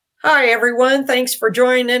Hi, everyone. Thanks for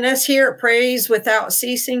joining us here at Praise Without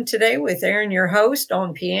Ceasing today with Aaron, your host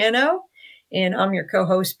on piano. And I'm your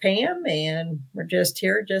co-host, Pam. And we're just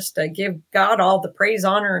here just to give God all the praise,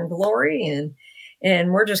 honor, and glory.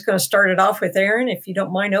 And we're just going to start it off with Aaron, if you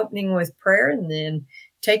don't mind opening with prayer and then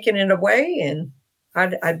taking it away. And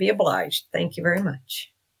I'd be obliged. Thank you very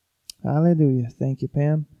much. Hallelujah. Thank you,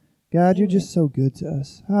 Pam. God, you're just so good to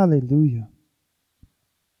us. Hallelujah.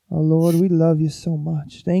 Oh, Lord, we love you so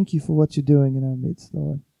much. Thank you for what you're doing in our midst,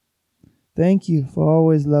 Lord. Thank you for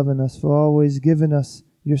always loving us, for always giving us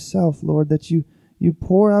yourself, Lord, that you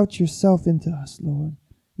pour out yourself into us, Lord.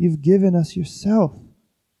 You've given us yourself.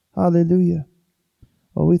 Hallelujah.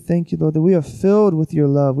 Oh, we thank you, Lord, that we are filled with your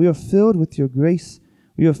love. We are filled with your grace.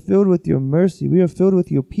 We are filled with your mercy. We are filled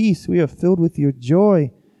with your peace. We are filled with your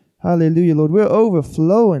joy. Hallelujah, Lord. We're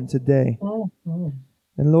overflowing today. Mm-hmm.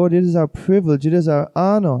 And Lord, it is our privilege, it is our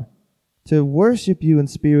honor to worship you in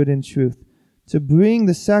spirit and truth, to bring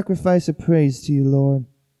the sacrifice of praise to you, Lord.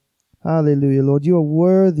 Hallelujah, Lord. You are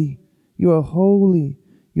worthy. You are holy.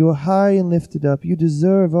 You are high and lifted up. You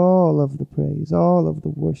deserve all of the praise, all of the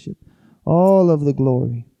worship, all of the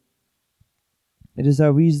glory. It is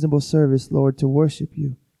our reasonable service, Lord, to worship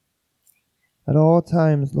you at all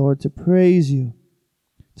times, Lord, to praise you,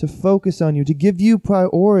 to focus on you, to give you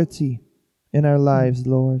priority in our lives,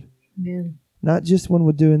 Lord. Amen. Not just when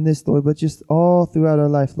we're doing this, Lord, but just all throughout our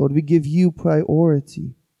life, Lord. We give you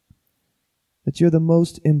priority. That you're the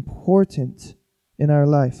most important in our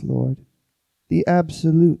life, Lord. The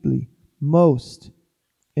absolutely most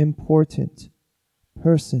important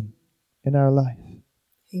person in our life.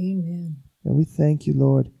 Amen. And we thank you,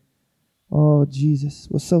 Lord. Oh, Jesus,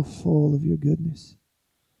 we're so full of your goodness.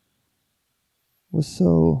 We're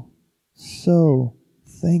so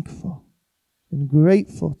thankful and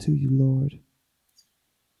grateful to you, Lord.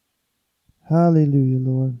 Hallelujah,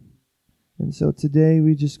 Lord. And so today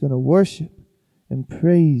we're just going to worship and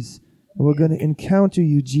praise. And we're going to encounter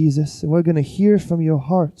you, Jesus. And we're going to hear from your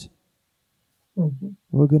heart. Mm-hmm.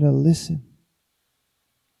 We're going to listen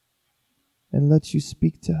and let you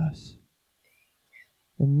speak to us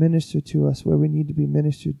and minister to us where we need to be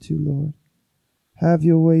ministered to, Lord. Have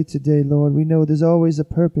your way today, Lord. We know there's always a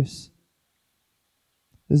purpose.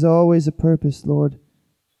 There's always a purpose, Lord,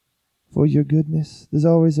 for your goodness. There's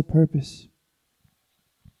always a purpose.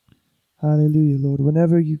 Hallelujah, Lord.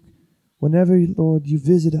 Whenever, Lord, you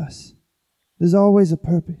visit us, there's always a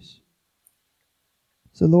purpose.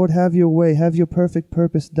 So, Lord, have your way. Have your perfect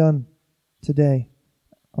purpose done today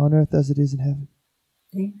on earth as it is in heaven.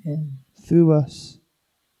 Amen. Through us,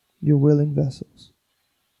 your willing vessels.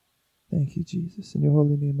 Thank you, Jesus. In your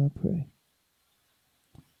holy name I pray.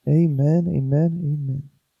 Amen, amen, amen.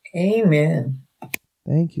 Amen.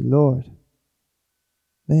 Thank you, Lord.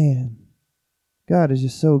 Man, God is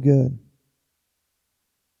just so good.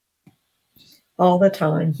 All the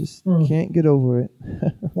time. Just can't get over it.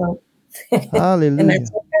 Well, Hallelujah. and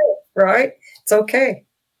that's okay, right? It's okay.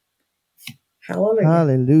 Hallelujah.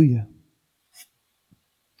 Hallelujah.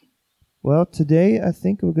 Well, today I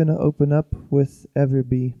think we're going to open up with Ever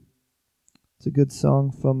Be. It's a good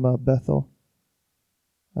song from Bethel.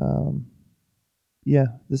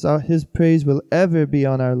 His praise will ever be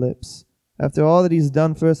on our lips. After all that he's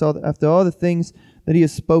done for us, after all the things that he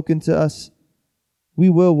has spoken to us, we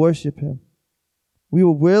will worship him. We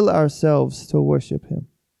will will ourselves to worship him.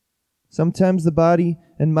 Sometimes the body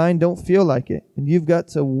and mind don't feel like it, and you've got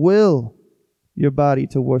to will your body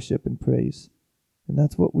to worship and praise. And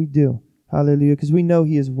that's what we do. Hallelujah, because we know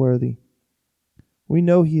he is worthy. We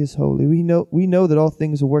know he is holy. We know that all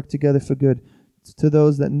things will work together for good to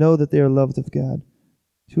those that know that they are loved of God,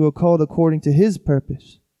 who are called according to his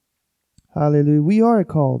purpose. Hallelujah. We are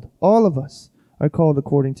called, all of us are called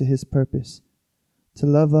according to his purpose, to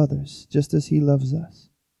love others just as he loves us.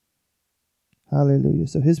 Hallelujah.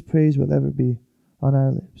 So his praise will ever be on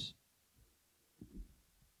our lips.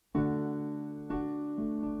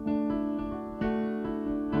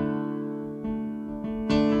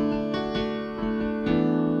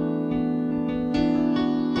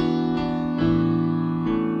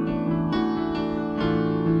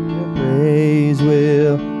 Your praise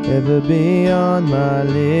will ever be on my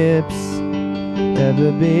lips,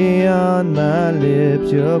 ever be on my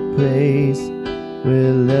lips. Your praise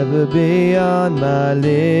will ever be on my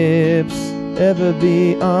lips, ever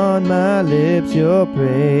be on my lips. Your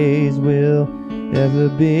praise will ever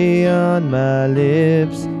be on my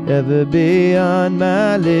lips, ever be on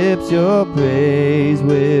my lips. Your praise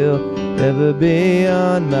will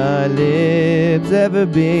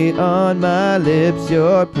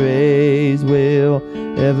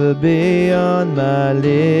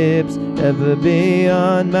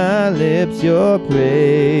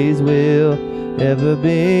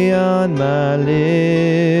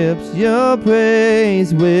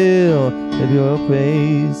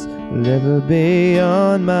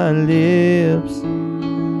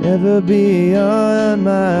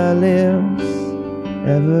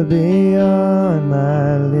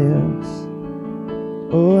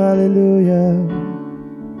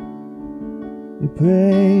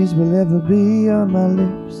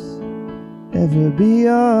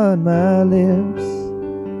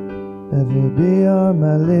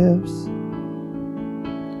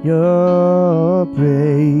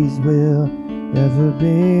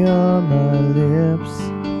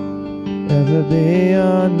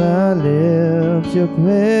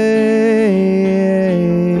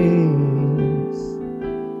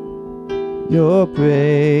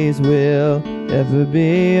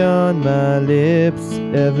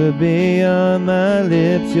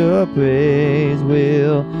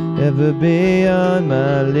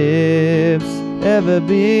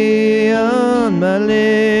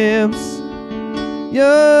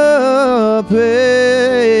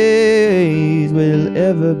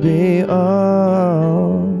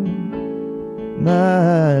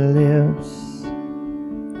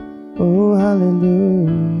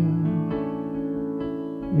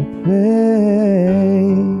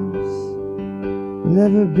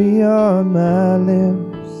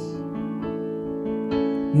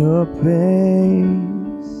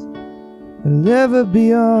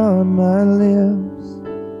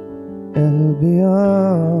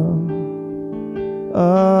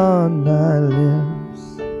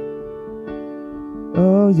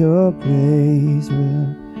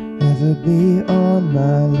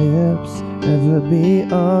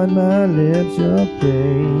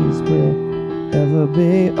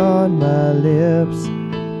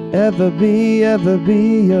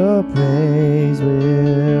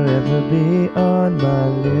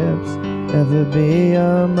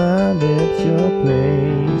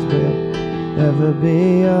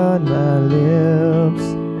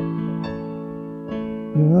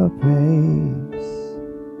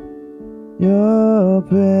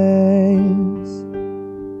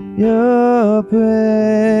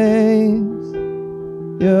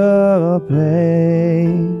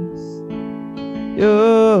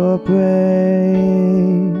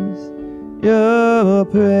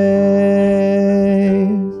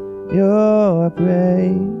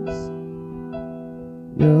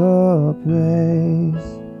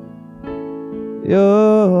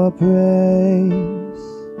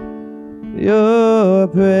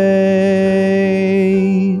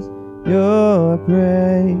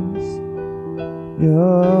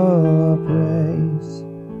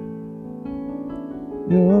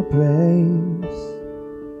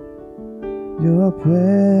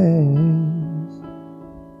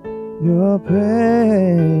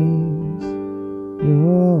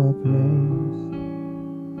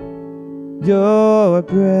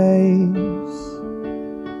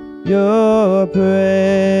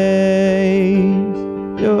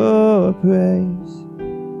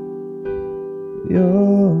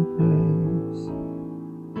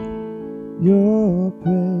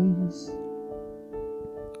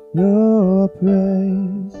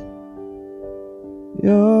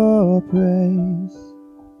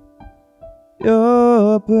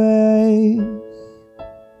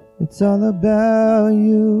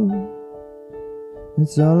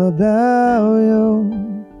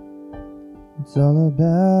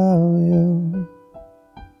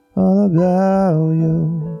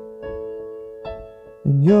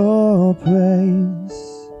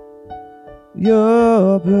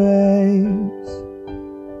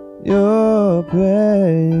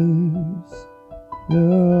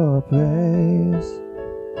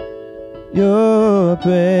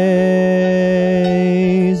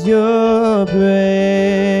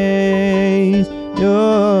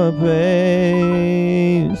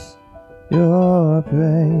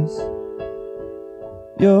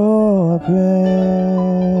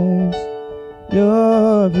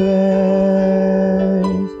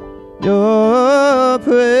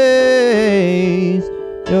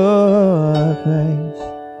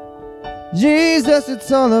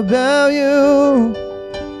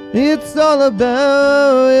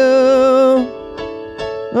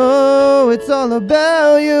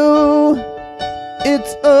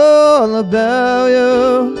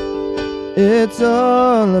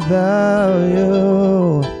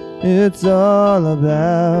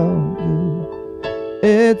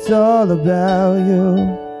It's all about you.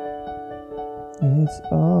 It's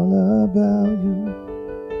all about you.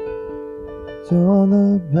 It's all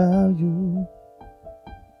about you.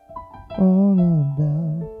 All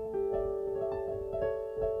about.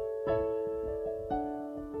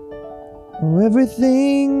 Oh,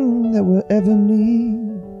 everything that we'll ever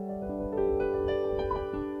need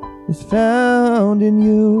is found in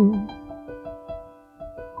you.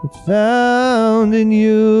 It's found in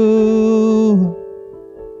you.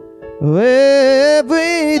 Oh, everything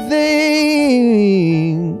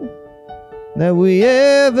that we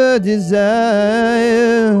ever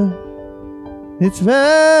desire, it's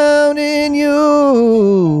found in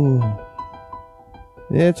you.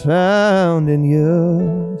 It's found in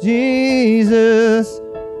you, Jesus.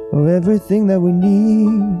 Oh, everything that we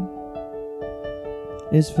need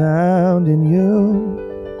is found in you.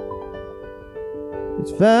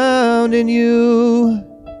 It's found in you.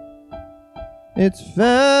 It's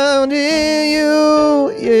found in you,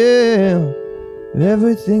 yeah.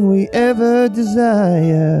 Everything we ever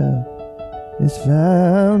desire is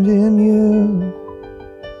found in you.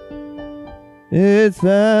 It's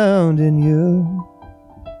found in you.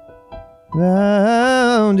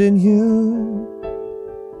 Found in you.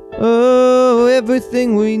 Oh,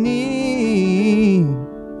 everything we need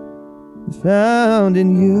is found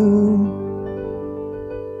in you.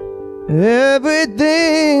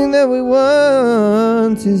 Everything that we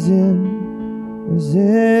want is in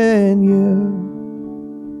you.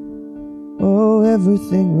 Oh,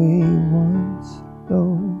 everything we want,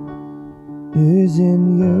 Lord, is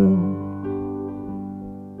in you.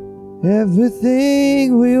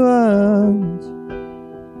 Everything we want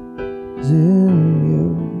is in you.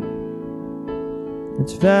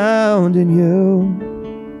 It's found in you.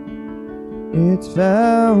 It's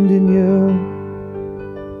found in you.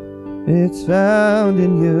 It's found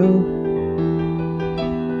in you.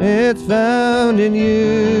 It's found in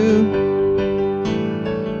you.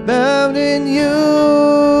 Found in you.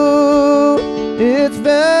 It's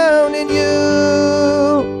found in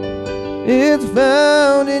you. It's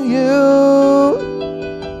found in you.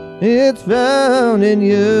 It's found in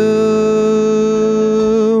you.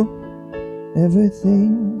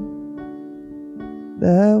 Everything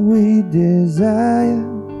that we desire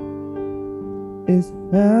is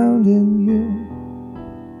found in you.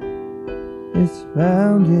 It's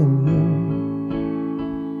found in you.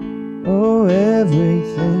 Oh,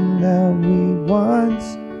 everything that we want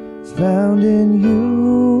is found in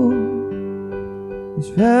you. It's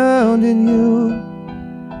found in you.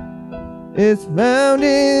 It's found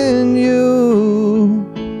in you.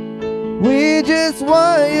 We just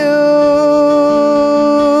want you.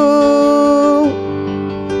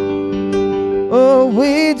 Oh,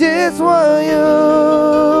 we just want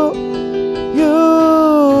you.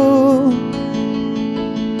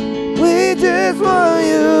 We just want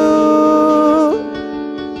you.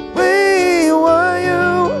 We want you.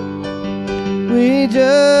 We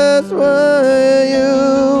just want you.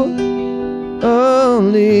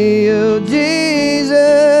 Only you,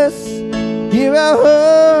 Jesus. Hear our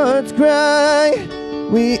hearts cry.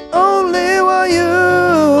 We only want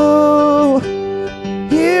you.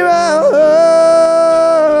 Hear our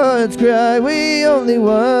hearts cry. We only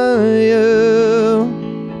want you.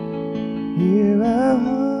 Hear our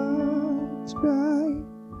hearts cry.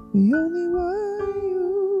 We only want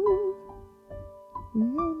you. We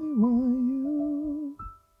only want you.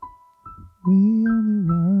 We only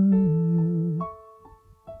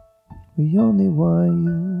want you.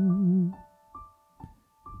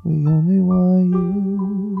 We only want you. We only want you.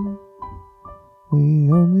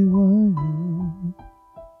 We only want you.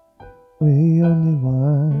 We only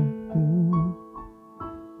want you.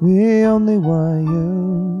 We only want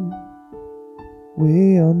you.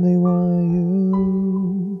 We only want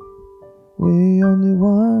you. We only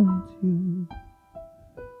want you.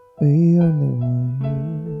 We only want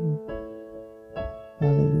you.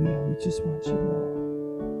 Hallelujah. We just want you, Lord.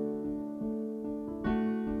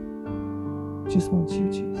 Just want you,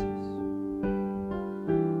 Jesus.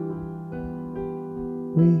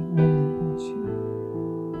 We only want you.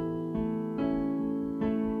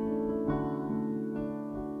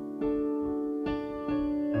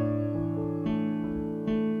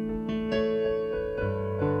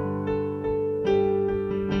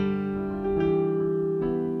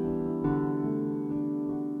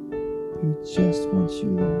 We just want you,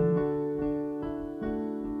 Lord.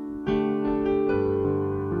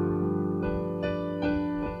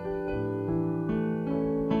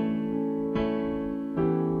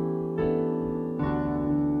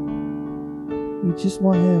 We just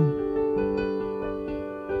want him.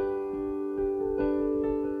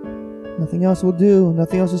 Nothing else will do.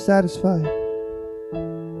 Nothing else will satisfy.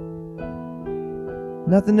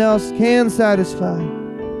 Nothing else can satisfy.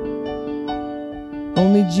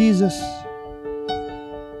 Only Jesus.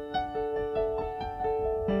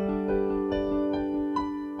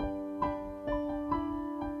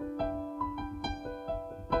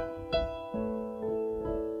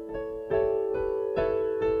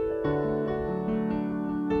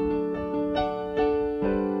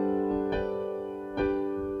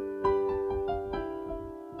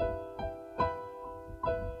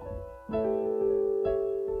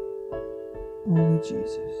 Only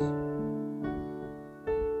Jesus.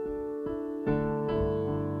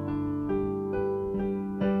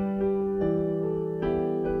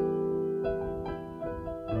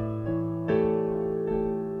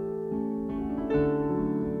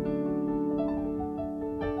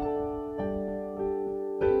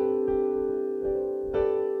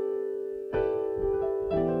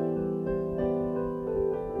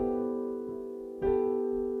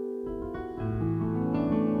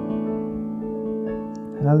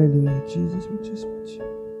 Hallelujah, Jesus, we just want you.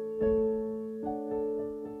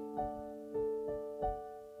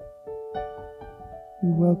 We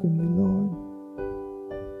welcome you, Lord.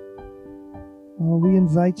 Oh, we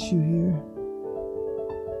invite you here.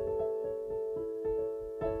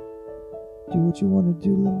 Do what you want to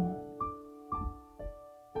do, Lord.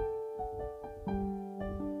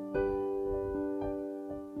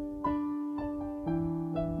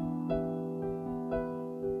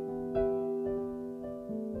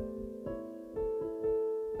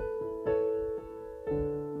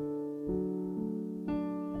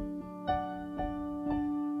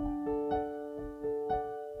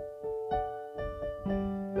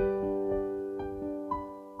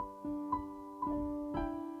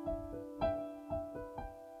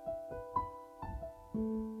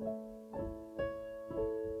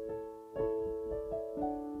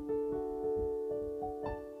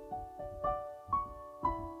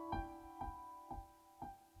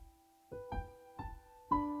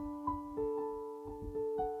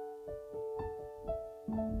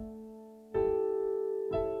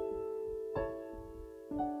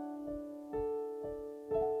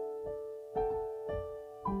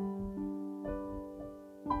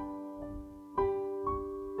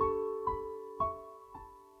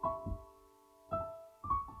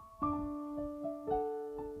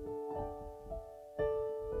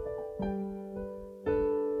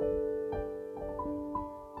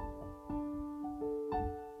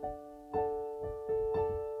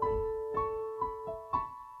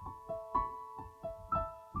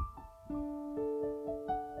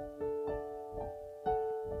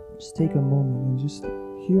 Just take a moment and just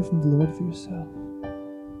hear from the Lord for yourself.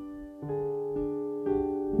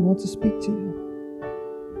 He wants to speak to you.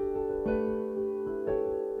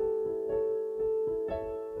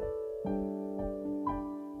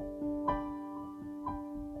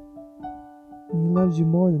 And He loves you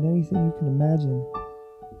more than anything you can imagine.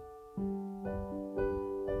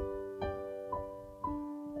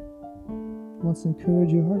 He wants to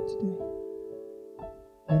encourage your heart today.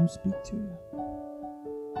 Let Him speak to you.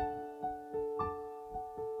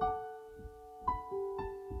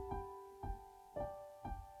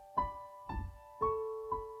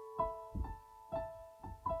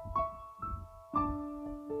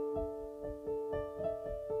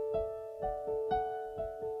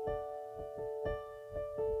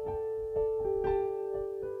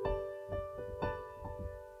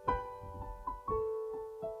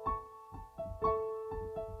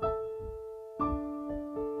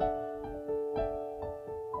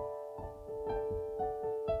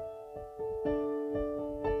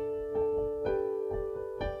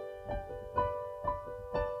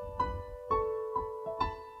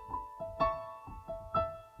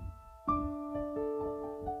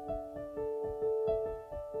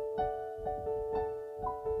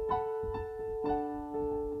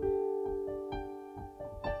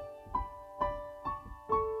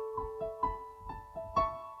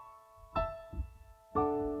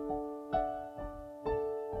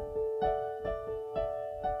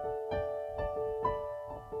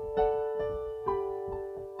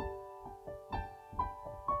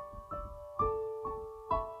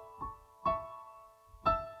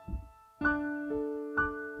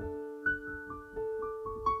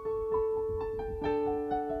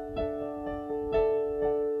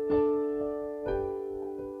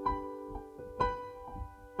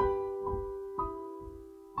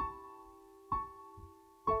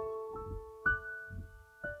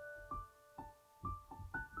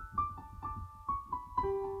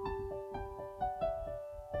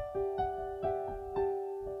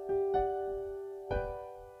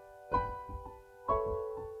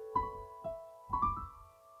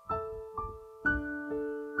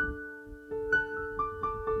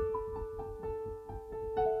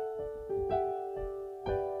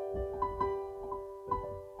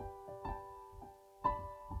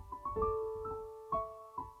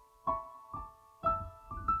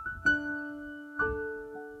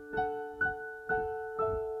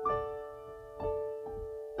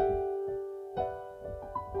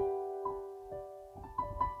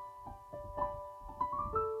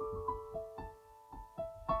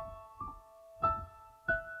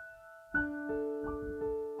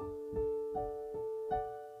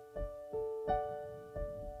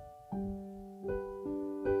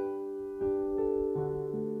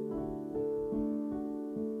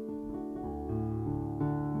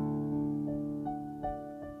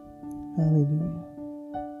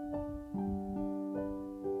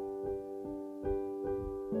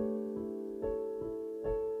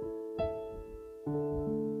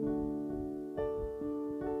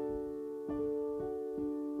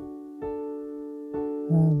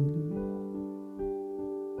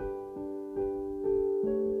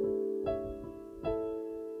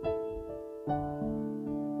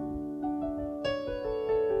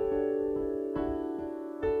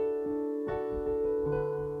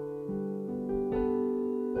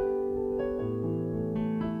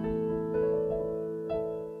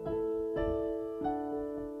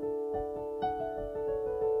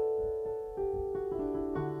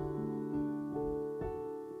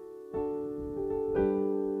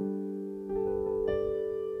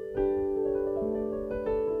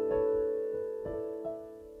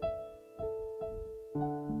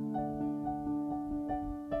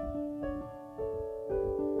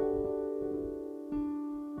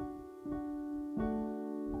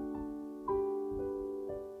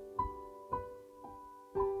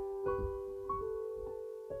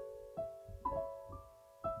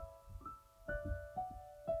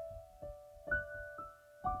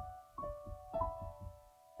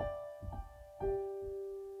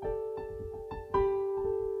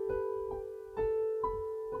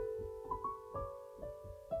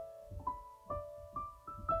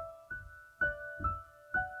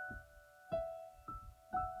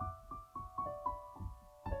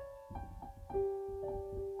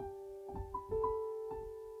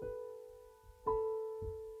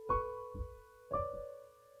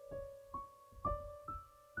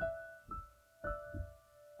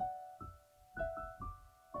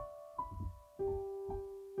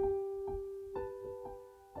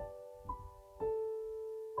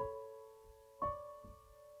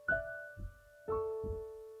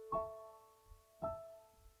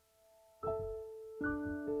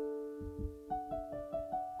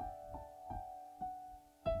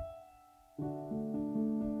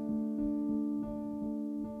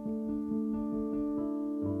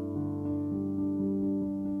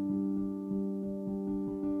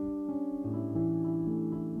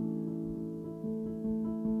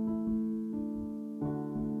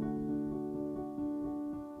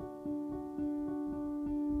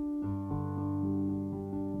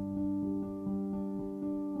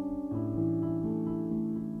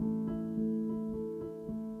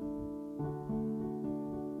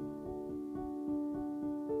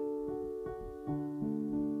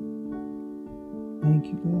 Thank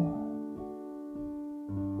you, Lord.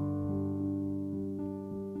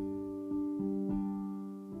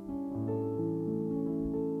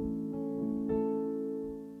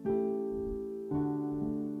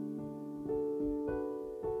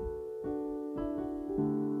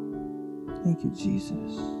 Thank you,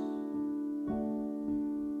 Jesus.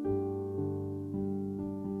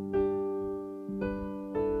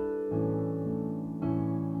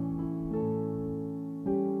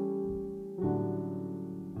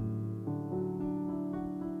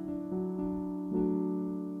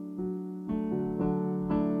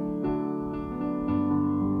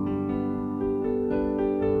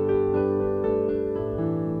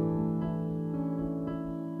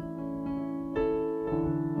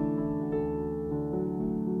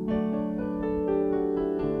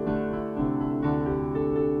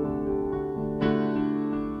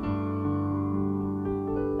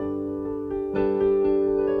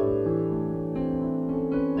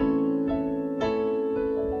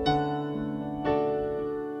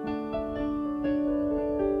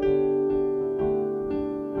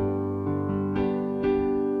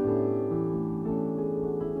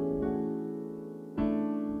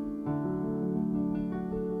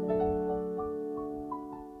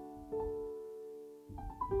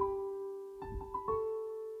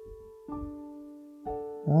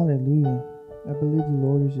 Hallelujah. I believe the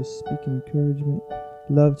Lord is just speaking encouragement,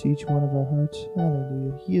 love to each one of our hearts.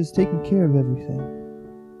 Hallelujah. He is taking care of everything.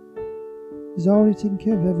 He's already taken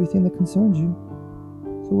care of everything that concerns you.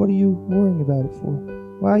 So what are you worrying about it for?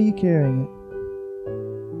 Why are you carrying it?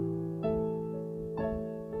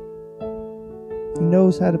 He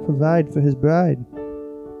knows how to provide for his bride.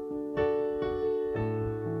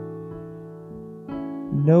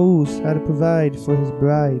 He knows how to provide for his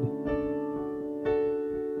bride.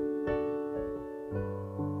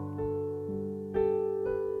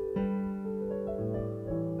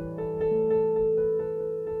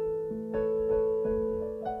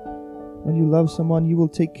 When you love someone, you will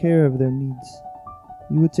take care of their needs.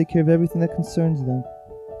 You will take care of everything that concerns them.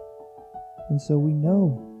 And so we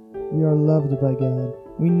know we are loved by God.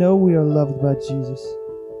 We know we are loved by Jesus.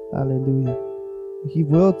 Hallelujah. He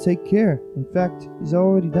will take care. In fact, He's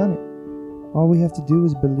already done it. All we have to do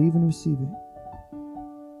is believe and receive it.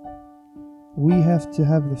 We have to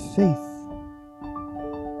have the faith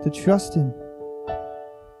to trust Him,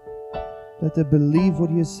 that to believe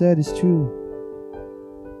what He has said is true,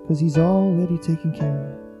 because He's already taken care of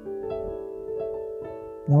it.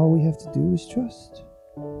 And all we have to do is trust.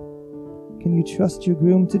 Can you trust your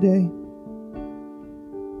groom today?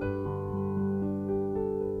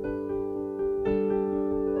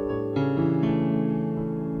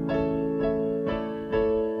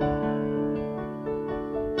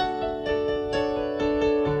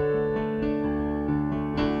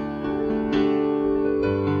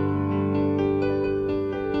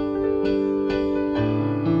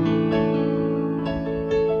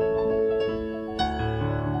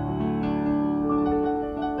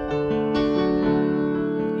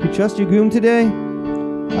 You trust your groom today?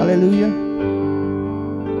 Hallelujah.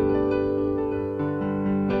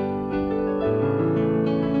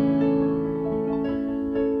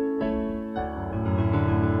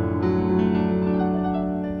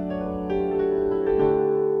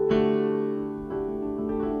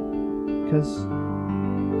 Because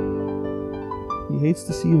He hates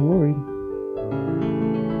to see you worried.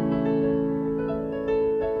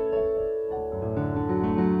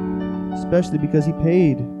 Especially because He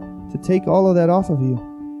paid to take all of that off of you.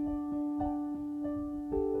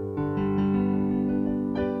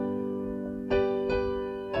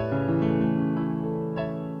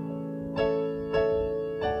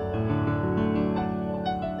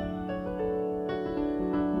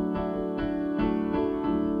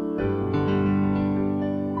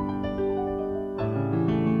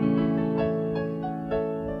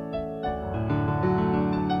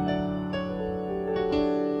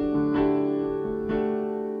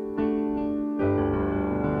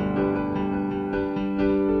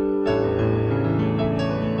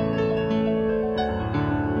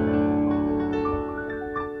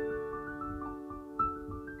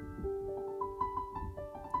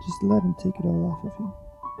 Just let Him take it all off of you.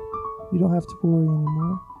 You don't have to worry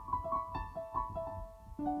anymore.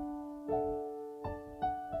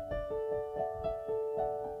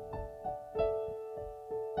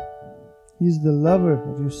 He's the lover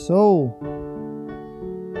of your soul.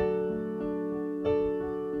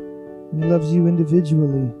 He loves you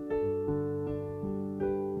individually.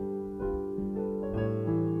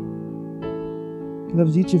 He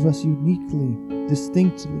loves each of us uniquely,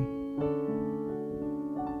 distinctly.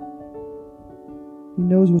 He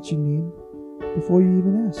knows what you need. before you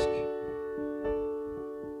even ask.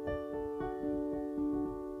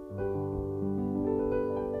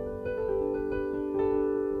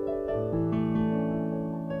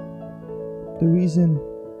 The reason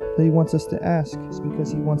that He wants us to ask is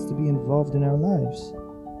because He wants to be involved in our lives.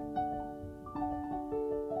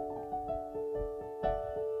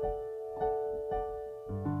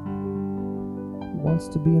 He wants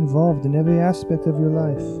to be involved in every aspect of your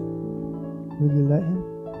life. Will you let Him?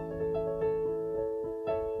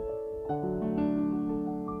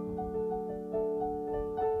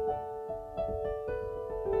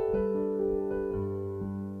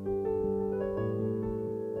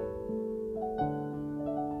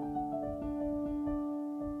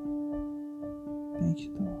 Thank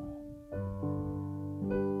you, Lord.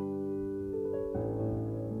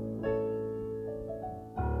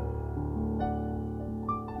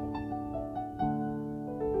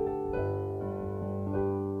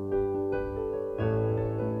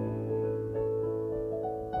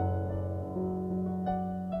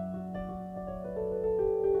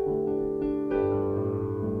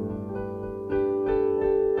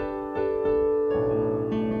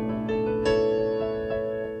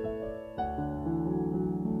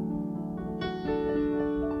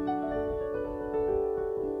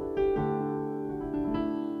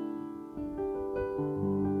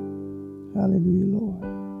 Hallelujah, Lord.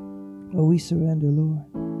 Oh, we surrender, Lord.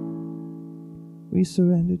 We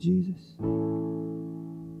surrender, Jesus.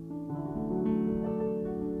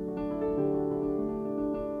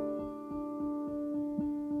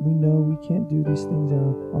 We know we can't do these things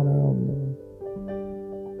on our own, Lord.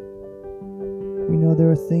 We know there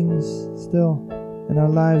are things still in our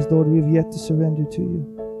lives, Lord, we have yet to surrender to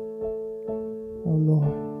you. Oh,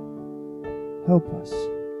 Lord, help us.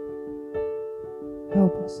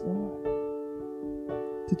 Help us, Lord,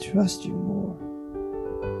 to trust you more.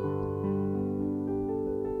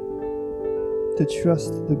 To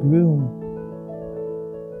trust the groom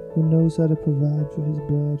who knows how to provide for his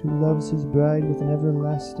bride, who loves his bride with an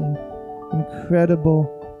everlasting, incredible,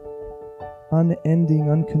 unending,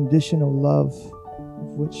 unconditional love,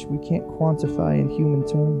 of which we can't quantify in human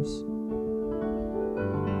terms.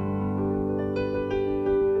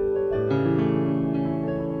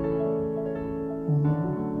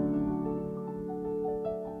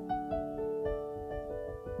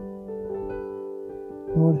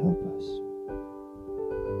 Lord, help us.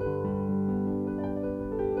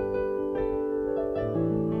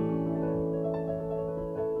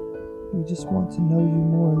 We just want to know you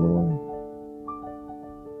more, Lord.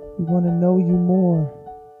 We want to know you more.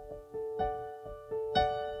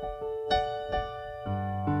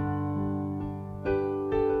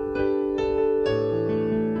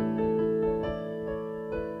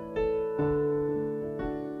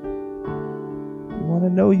 We want to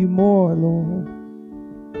know you more, Lord.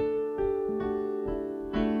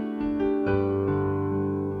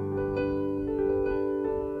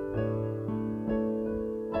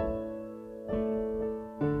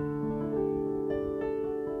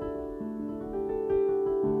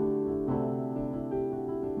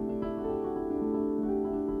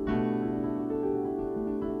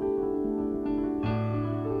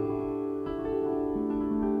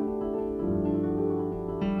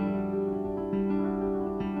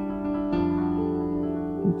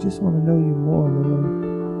 We just want to know you more,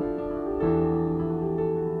 Lord.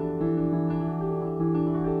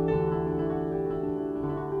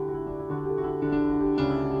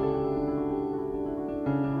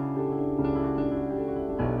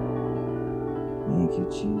 Thank you,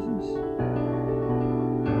 Jesus.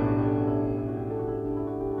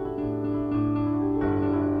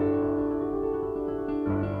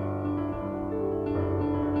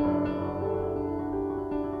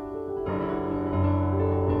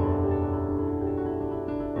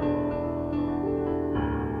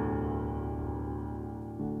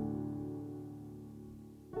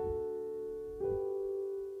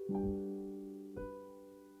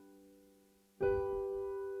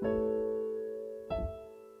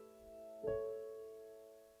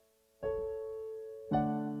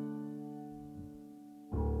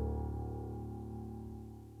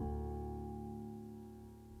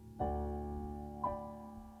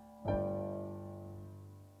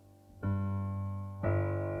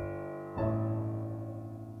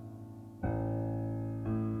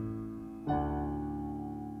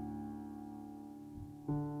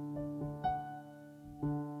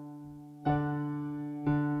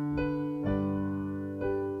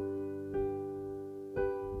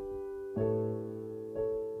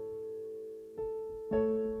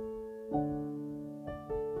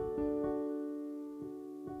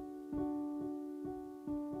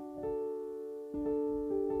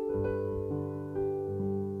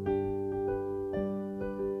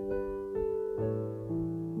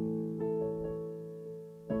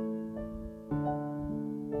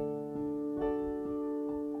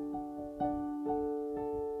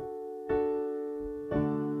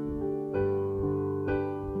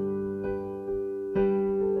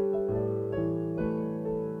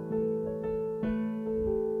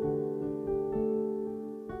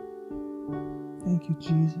 Thank you,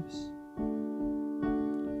 Jesus.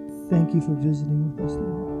 Thank you for visiting with us,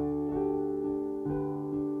 Lord.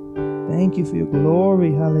 Thank you for your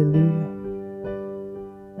glory. Hallelujah.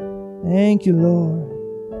 Thank you, Lord.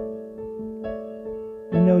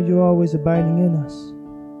 We know you're always abiding in us.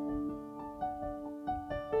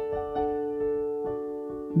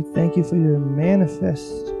 We thank you for your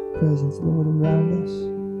manifest presence, Lord, around us.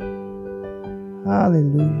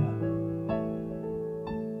 Hallelujah.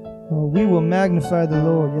 Oh, we will magnify the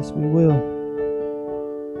Lord. Yes, we will.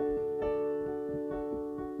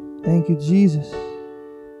 Thank you, Jesus.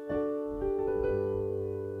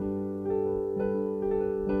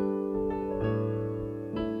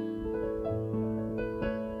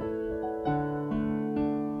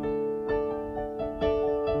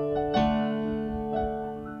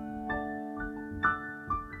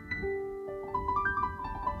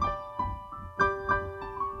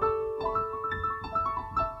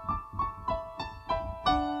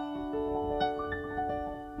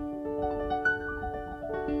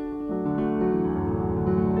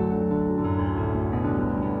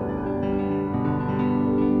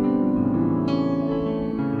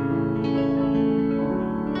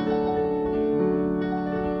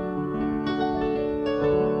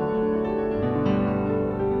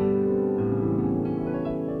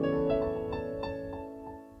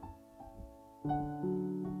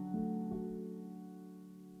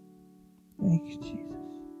 Thank you,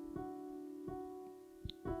 Jesus.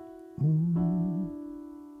 Oh,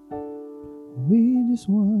 we just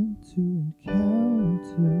want to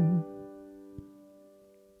encounter.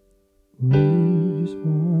 We just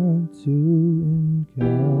want to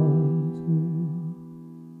encounter you.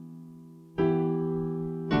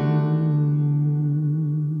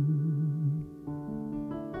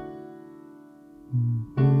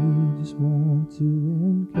 We just want to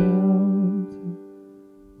encounter.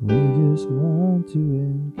 We just want to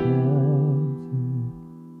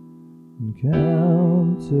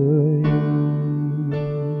encounter you.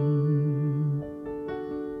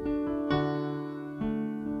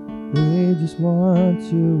 We just want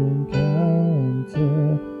to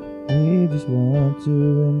encounter. We just want to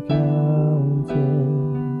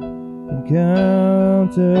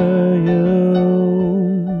encounter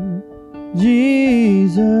you,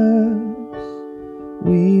 Jesus.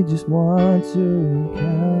 We just want to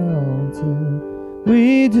encounter.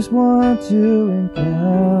 We just want to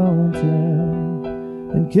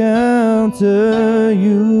encounter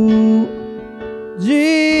you,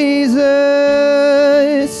 Jesus.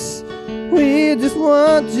 We just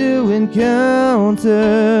want to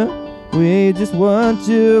encounter. We just want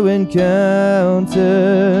to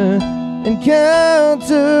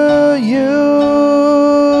encounter you.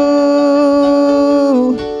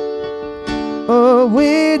 Oh,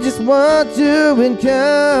 we just want to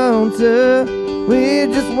encounter. We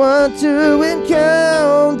just want to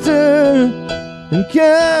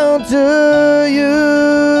encounter you.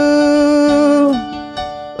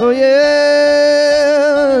 Oh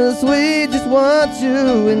yes, we just want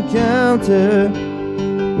to encounter.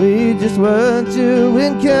 We just want to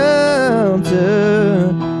encounter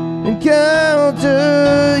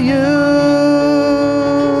you.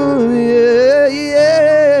 Yeah,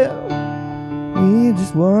 yeah. We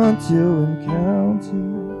just want to encounter.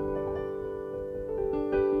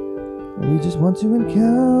 We just want to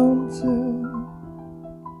encounter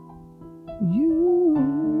you.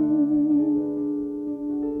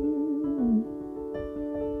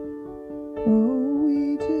 Oh,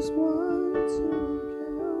 we just want to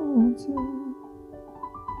encounter.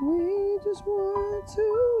 We just want to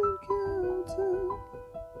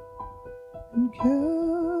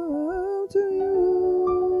encounter you.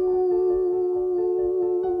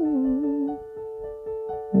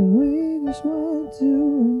 We just want to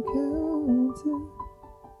encounter.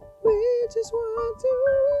 We just want to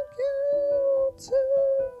encounter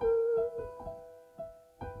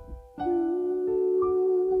you.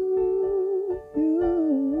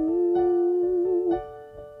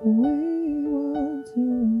 We want to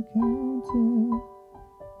encounter.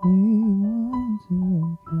 We want to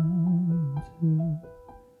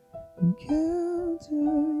encounter you.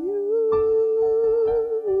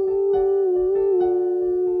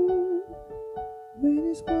 We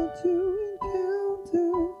just want to encounter.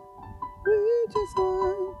 We just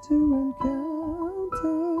want to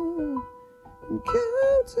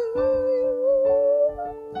encounter you.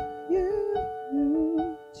 Yeah,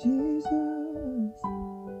 you, Jesus.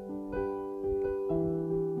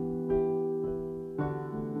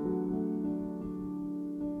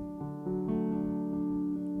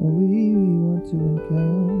 We want to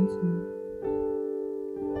encounter.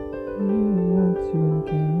 We want to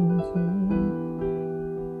encounter.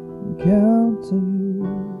 encounter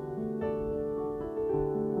you.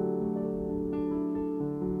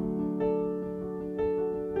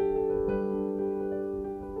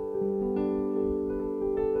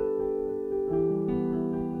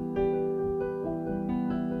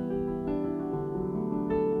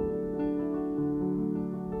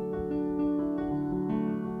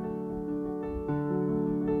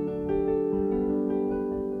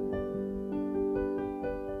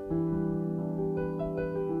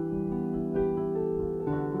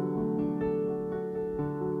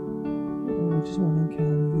 We just want to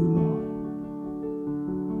encounter you, Lord.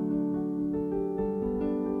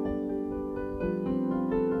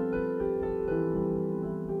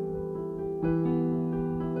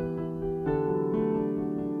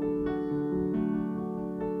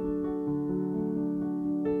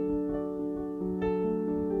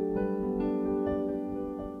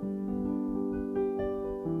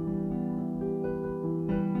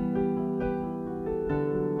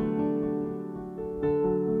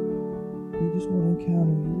 We just want to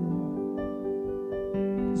encounter you, Lord.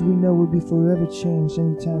 Because we know we'll be forever changed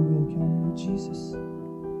anytime we encounter you, Jesus.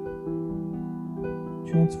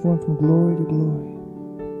 Transformed from glory to glory.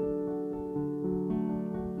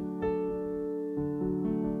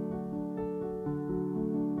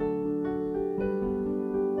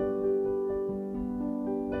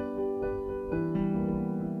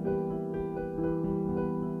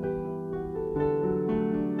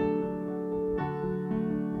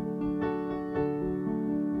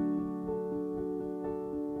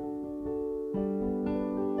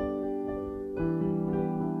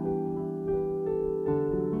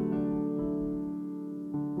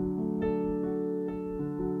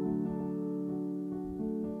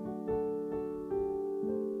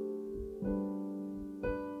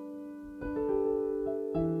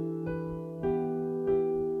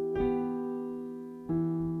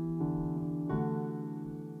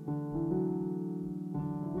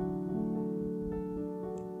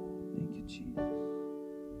 Thank you, Jesus.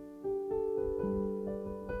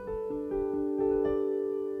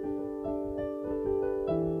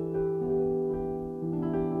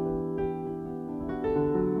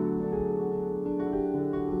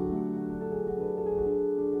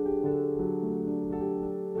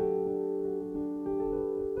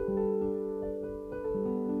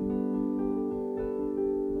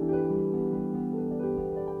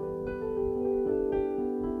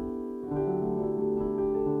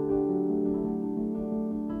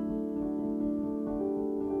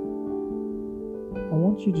 I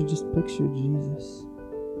want you to just picture Jesus.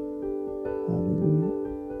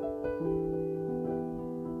 Hallelujah.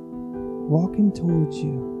 Walking towards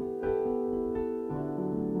you.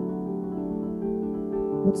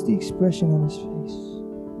 What's the expression on his face?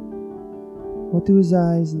 What do his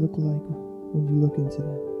eyes look like when you look into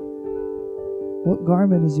them? What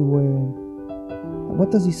garment is he wearing? And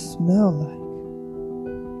what does he smell like?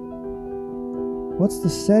 What's the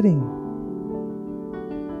setting?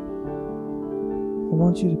 I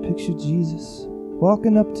want you to picture Jesus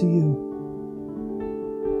walking up to you.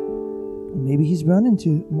 Maybe he's running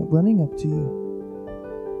up to you.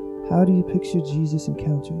 How do you picture Jesus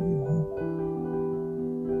encountering you, huh?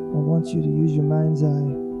 I want you to use your mind's eye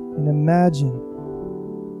and imagine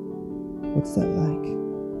what's that like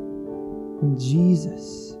when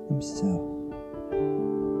Jesus himself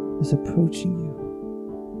is approaching you.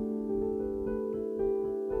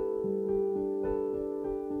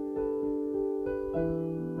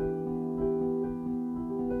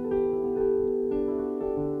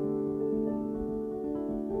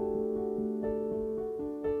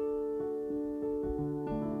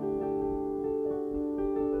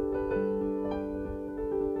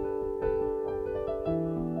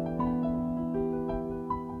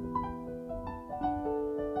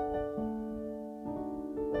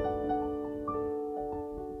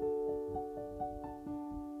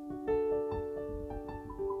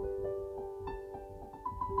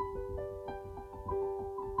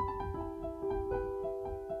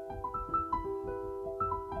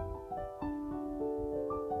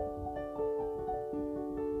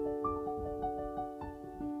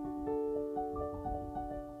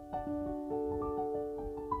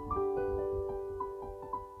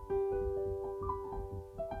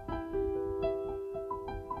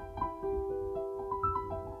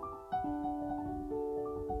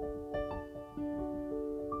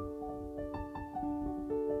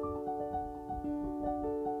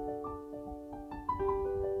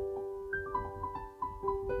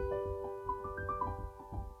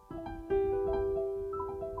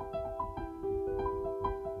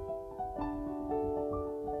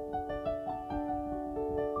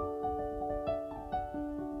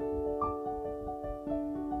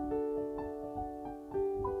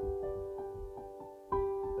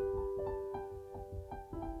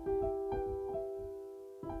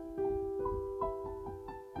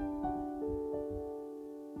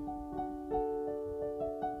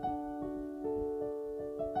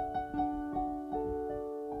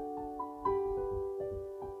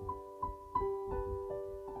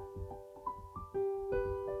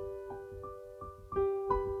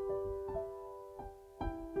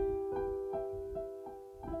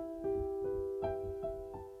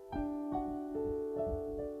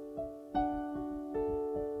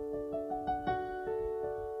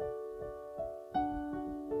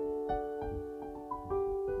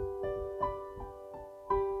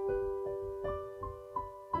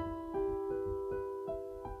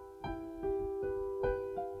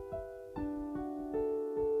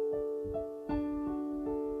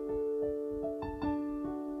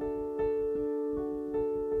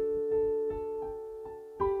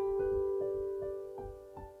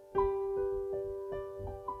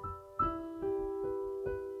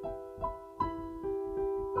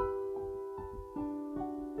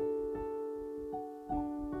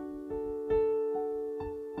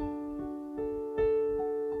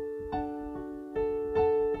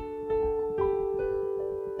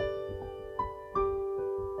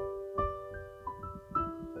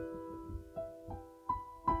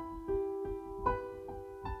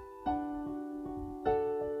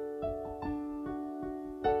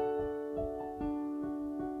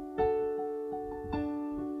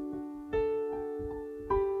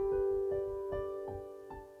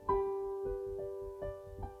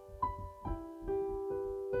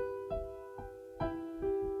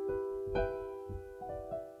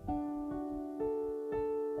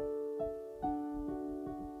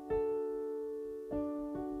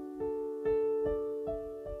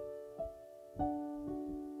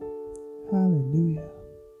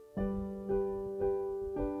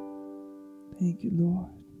 Thank you, Lord.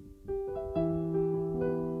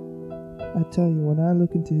 I tell you, when I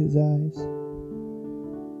look into his eyes,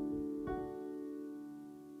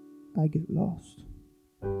 I get lost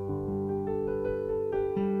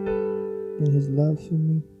in his love for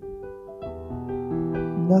me.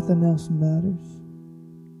 Nothing else matters.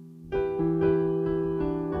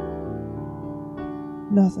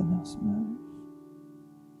 Nothing else matters.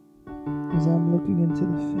 As I'm looking into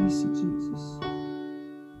the face of Jesus,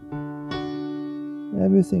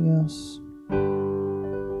 everything else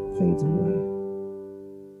fades away,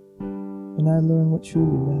 and I learn what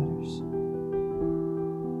truly matters.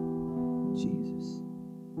 Jesus.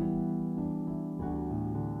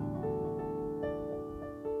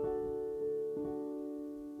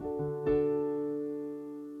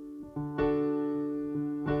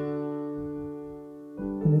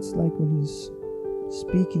 And it's like when he's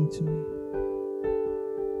speaking to me,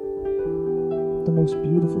 the most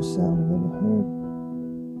beautiful sound I've ever heard.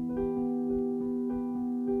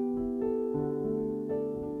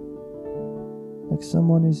 Like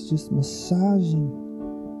someone is just massaging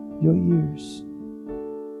your ears.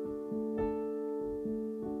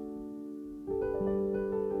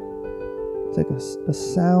 It's like a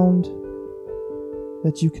sound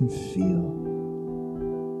that you can feel,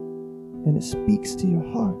 and it speaks to your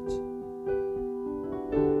heart.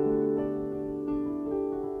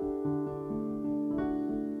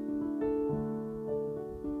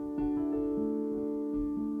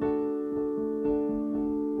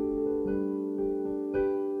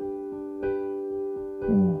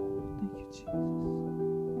 Oh, thank you, Jesus.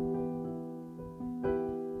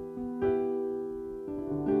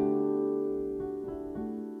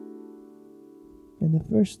 And the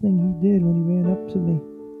first thing he did when he ran up to me,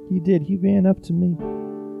 he ran up to me.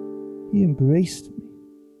 He embraced me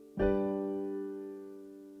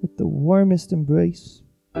with the warmest embrace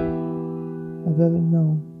I've ever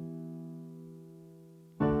known.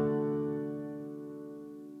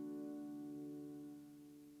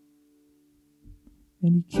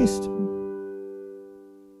 And he kissed me.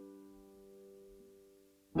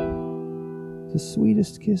 The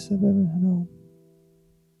sweetest kiss I've ever known.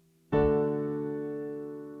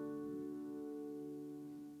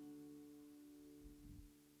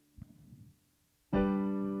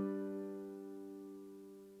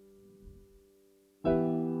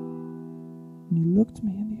 And he looked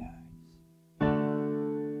me in the eyes.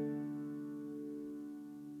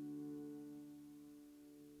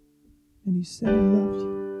 And he said, I love you.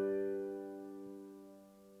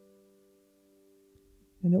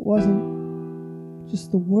 And it wasn't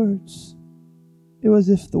just the words. It was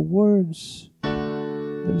as if the words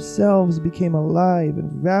themselves became alive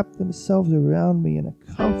and wrapped themselves around me in a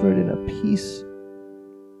comfort and a peace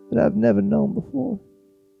that I've never known before.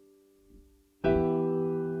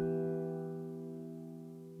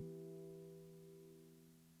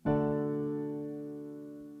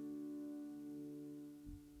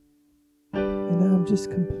 And now I'm just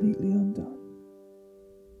completely undone.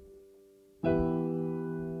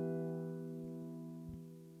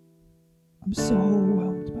 I'm so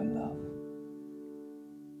overwhelmed by love.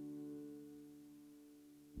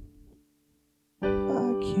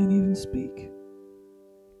 I can't even speak.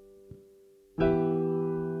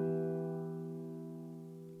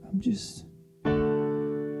 I'm just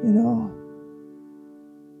in awe.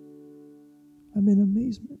 I'm in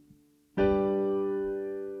amazement.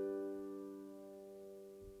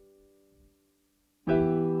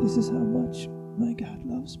 This is how much my God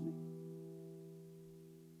loves me.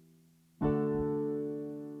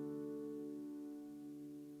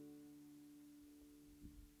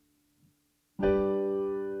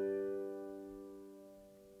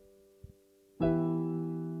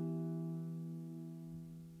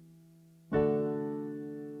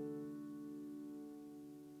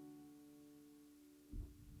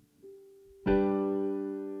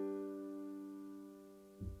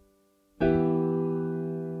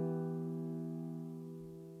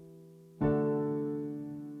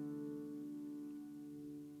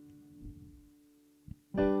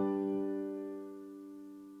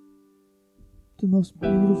 The most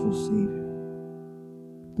beautiful Savior,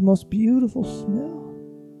 the most beautiful smell,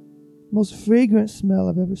 most fragrant smell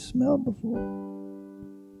I've ever smelled before.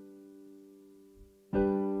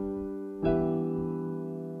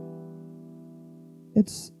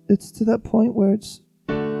 It's to that point where it's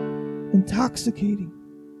intoxicating.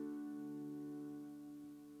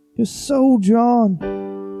 You're so drawn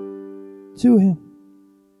to him.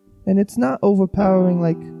 And it's not overpowering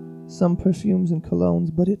like some perfumes and colognes,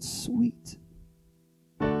 but it's sweet.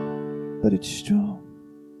 But it's strong.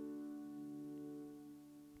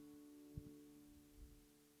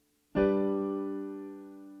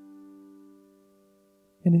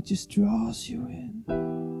 and it just draws you in.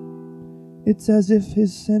 It's as if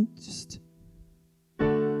his scent just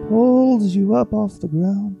pulls you up off the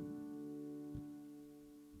ground,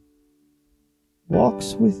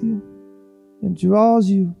 walks with you, and draws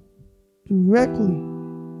you directly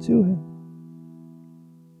to him.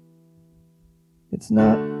 It's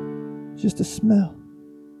not just a smell.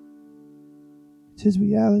 It's his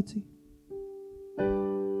reality.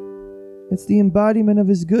 It's the embodiment of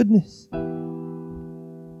his goodness,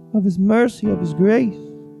 of his mercy, of his grace.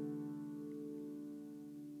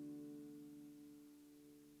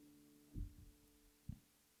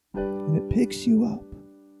 And it picks you up,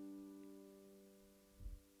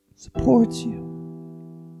 supports you,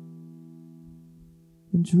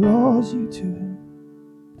 and draws you to him.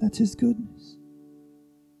 That's his goodness.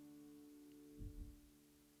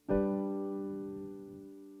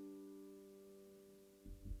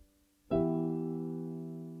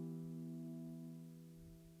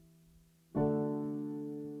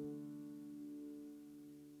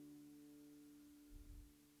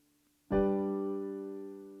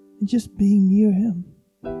 And just being near him,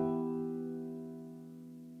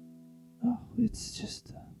 oh, it's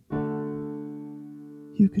just,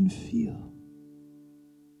 you can feel.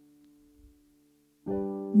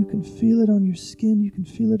 You can feel it on your skin. You can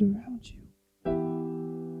feel it around you.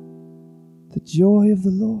 The joy of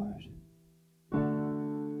the Lord.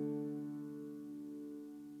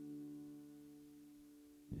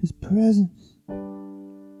 His presence.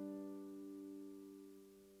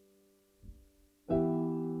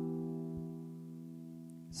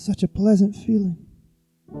 Such a pleasant feeling.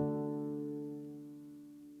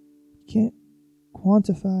 You can't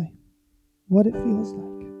quantify what it feels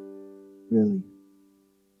like, really.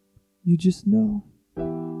 You just know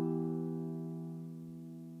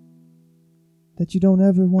that you don't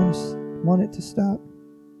ever want it to stop.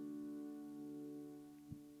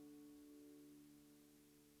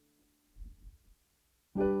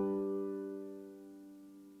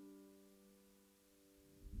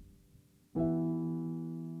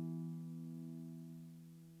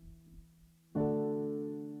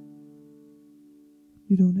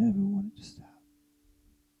 You don't ever want it to stop.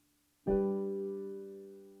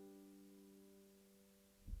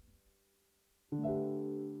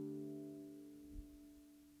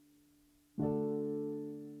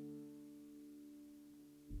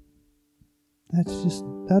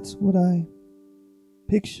 That's what I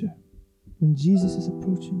picture when Jesus is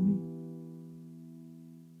approaching me.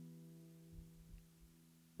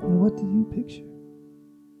 Now, what do you picture?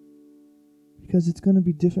 Because it's going to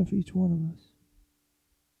be different for each one of us.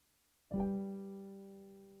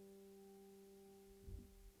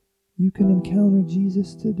 You can encounter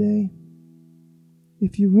Jesus today.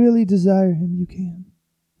 If you really desire him, you can.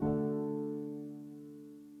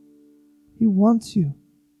 He wants you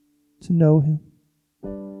to know him.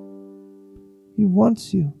 He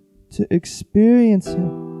wants you to experience him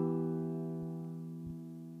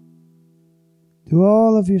through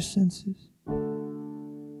all of your senses.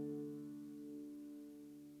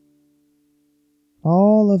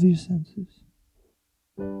 All of your senses.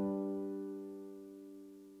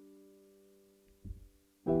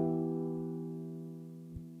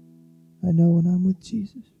 I know when I'm with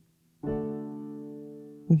Jesus,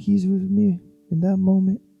 when he's with me in that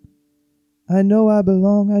moment, I know I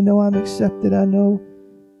belong. I know I'm accepted. I know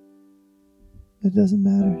it doesn't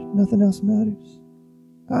matter. Nothing else matters.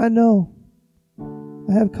 I know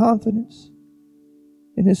I have confidence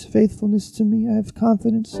in his faithfulness to me. I have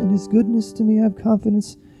confidence in his goodness to me. I have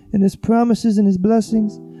confidence in his promises and his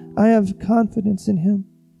blessings. I have confidence in him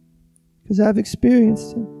because I've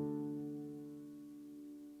experienced him.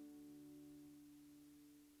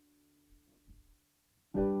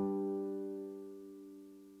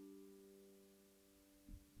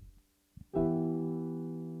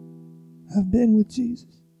 I've been with Jesus.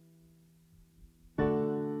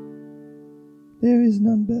 There is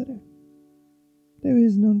none better. There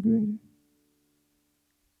is none greater.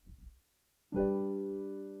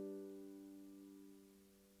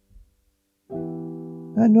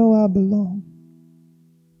 I know I belong.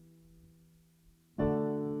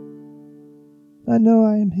 I know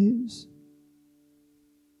I am his.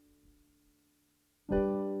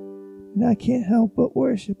 And I can't help but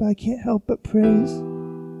worship. I can't help but praise.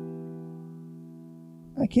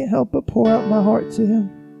 I can't help but pour out my heart to him.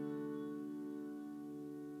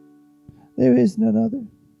 There is none other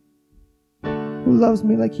who loves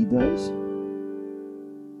me like he does.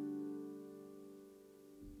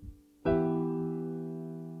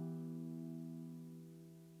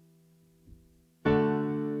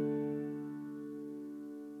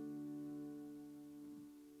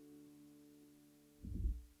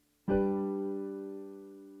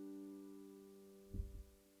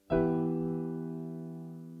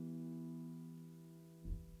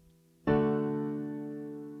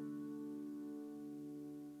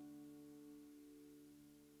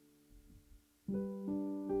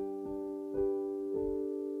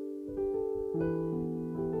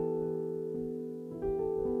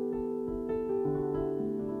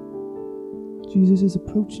 Jesus is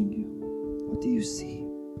approaching you. What do you see?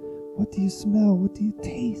 What do you smell? What do you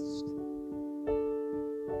taste?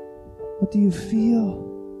 What do you feel?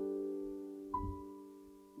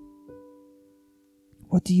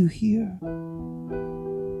 What do you hear?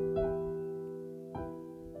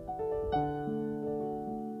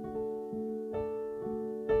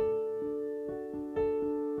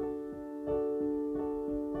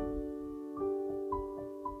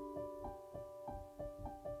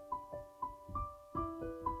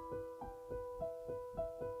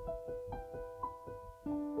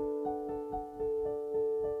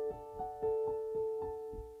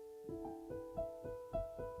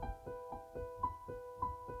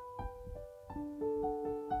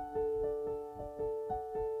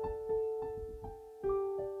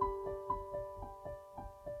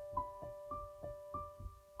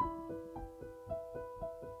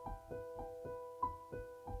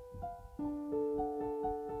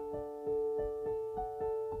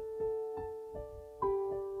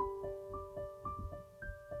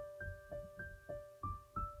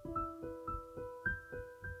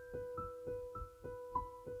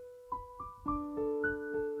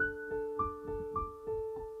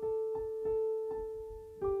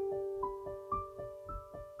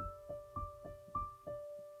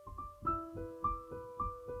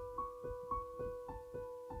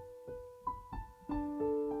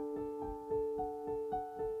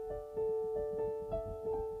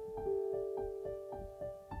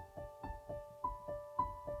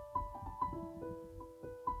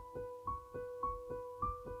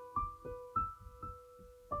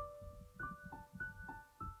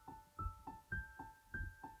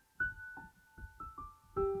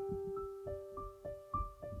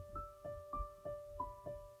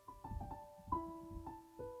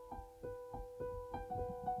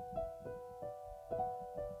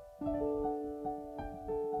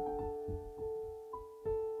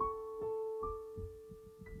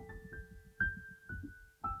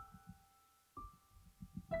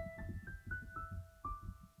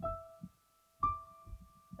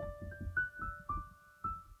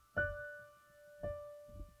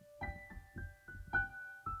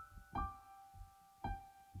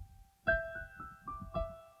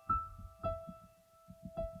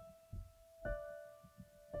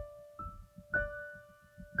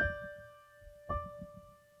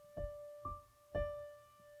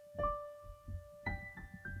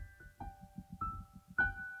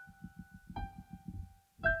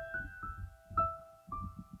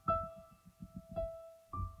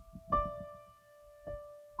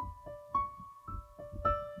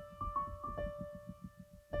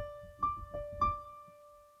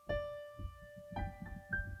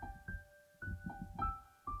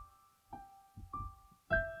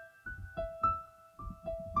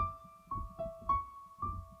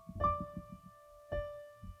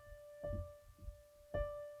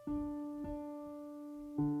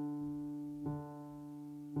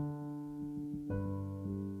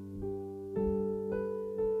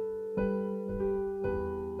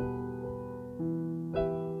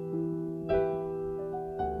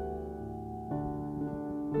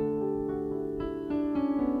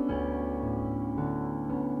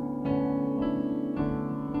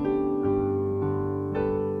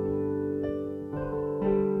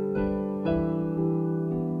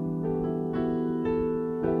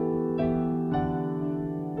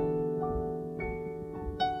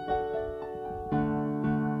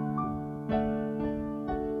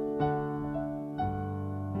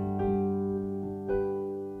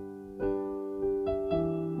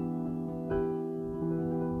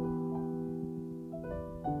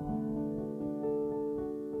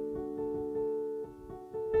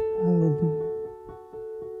 Hallelujah.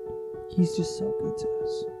 He's just so good to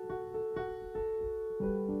us.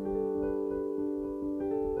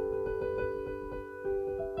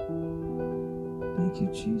 Thank you,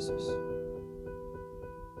 Jesus.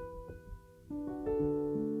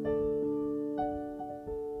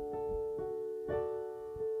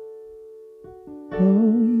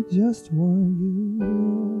 Oh, we just want you,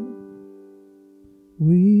 Lord.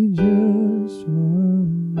 We just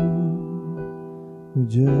want you. We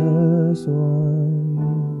just want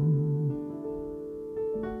you.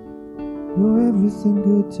 You're everything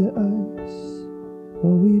good to us.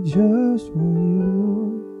 Oh, we just want you,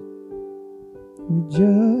 Lord. We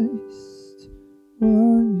just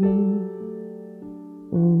want you.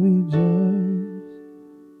 Oh, we just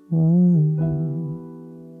want you.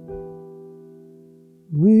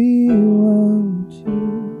 We want you.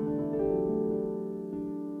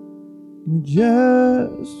 We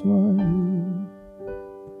just want you.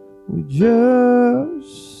 We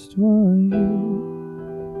just want you.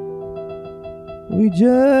 We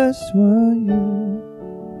just want you.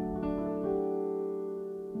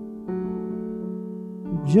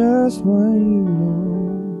 We just want you,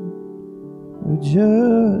 Lord. We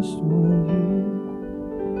just want you.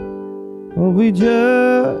 Oh, we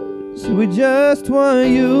just want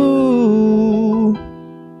you.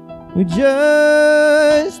 We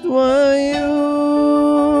just want you.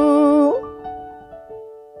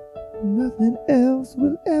 Nothing else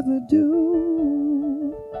will ever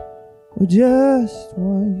do. We just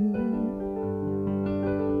want you.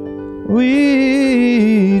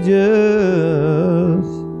 We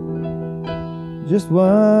just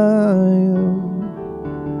want you.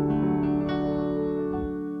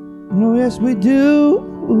 Oh, yes, we do.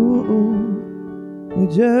 We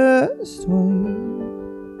just want you.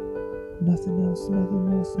 Nothing else,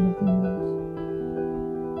 nothing else, nothing else.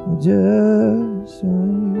 We just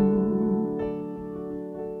want you.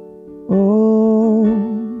 Oh,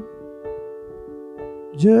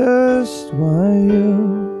 just want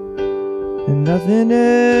you. And nothing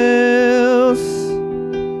else,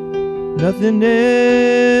 nothing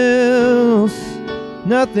else,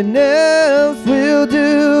 nothing else will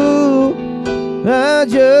do. I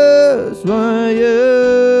just want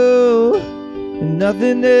you, and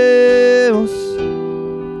nothing else,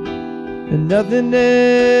 and nothing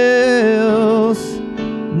else,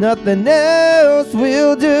 nothing else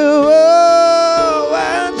will do. Oh,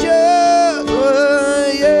 I just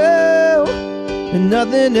want you, and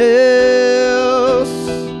nothing else.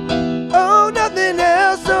 Oh, nothing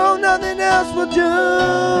else, oh, nothing else will do.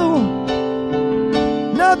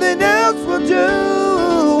 Nothing else will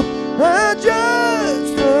do. I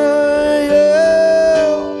just want you.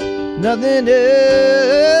 Nothing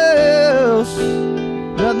else,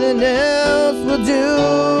 nothing else will do.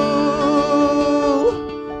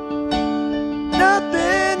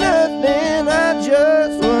 Nothing, nothing, I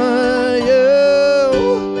just want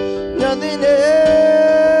you. Nothing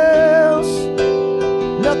else,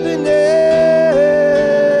 nothing else,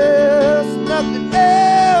 nothing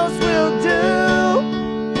else will do.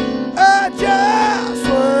 I just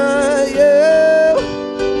want you,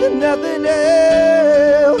 and nothing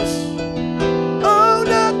else. Oh,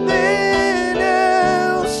 nothing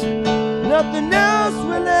else, nothing else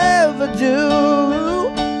will ever do.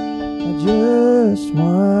 I just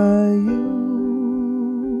want you,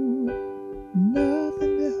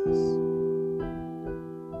 nothing else,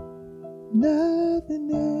 nothing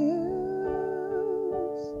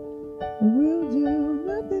else will do,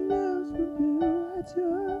 nothing else will do. I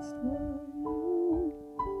just want you.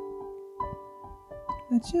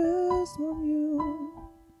 I just want you,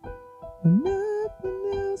 and nothing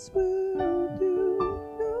else will do.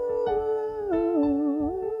 No,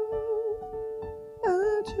 I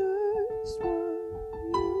just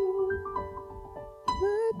want you.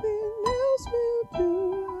 Nothing else will do.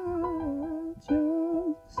 I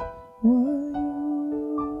just want you.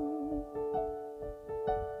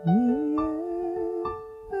 Yeah,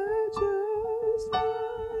 I just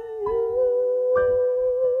want you.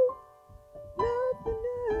 Nothing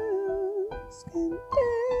else can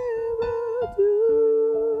ever do.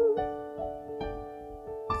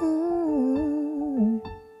 I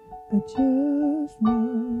just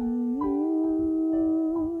want you.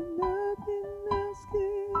 Nothing else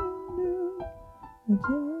can do. I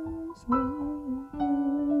just want you.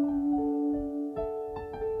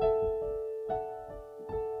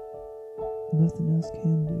 Nothing else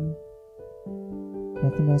can do.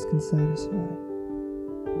 Nothing else can satisfy.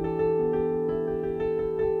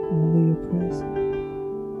 Only your presence.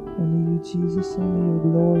 Only you, Jesus. Only your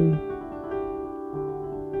glory.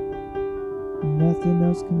 Nothing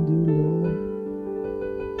else can do, Lord.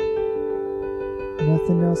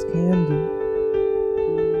 Nothing else can do.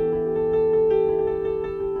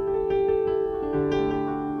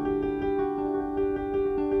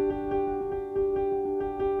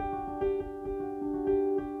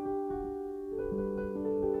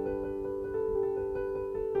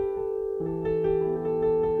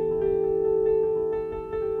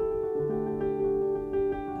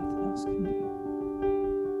 Nothing else can do.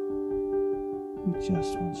 We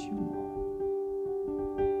just want you, Lord.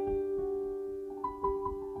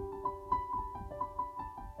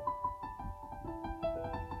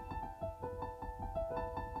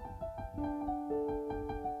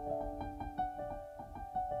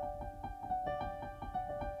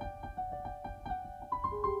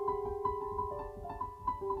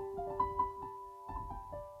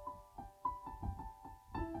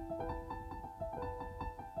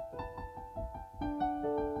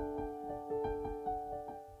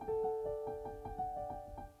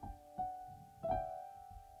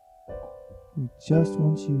 We just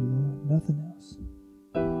want you, Lord. Nothing else.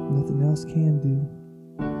 Nothing else can do.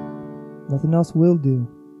 Nothing else will do.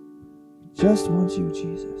 We just want you,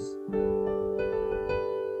 Jesus.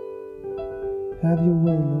 Have your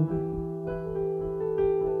way, Lord.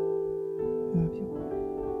 Have your way.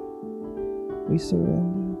 We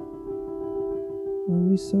surrender. Oh,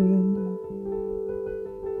 we surrender.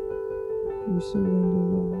 We surrender,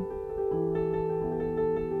 Lord.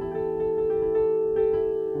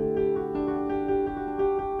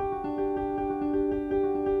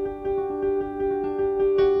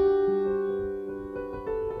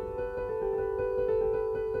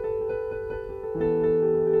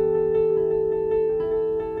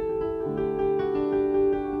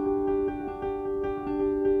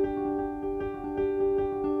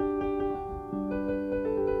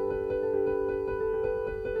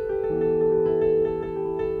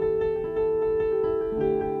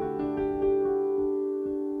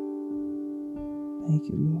 Thank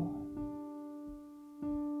you, Lord.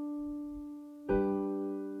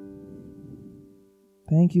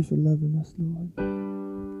 Thank you for loving us, Lord.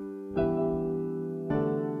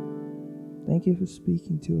 Thank you for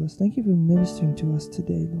speaking to us. Thank you for ministering to us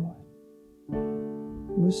today, Lord.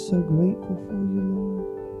 We're so grateful for you, Lord.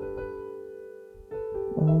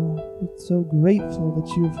 Oh, we're so grateful that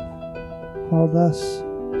you've called us,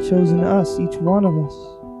 chosen us, each one of us,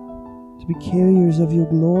 to be carriers of your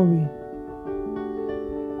glory.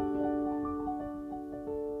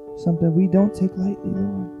 Something we don't take lightly,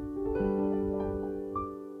 Lord.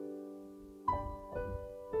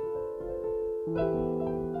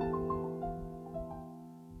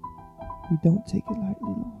 We don't take it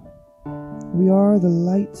lightly, Lord. We are the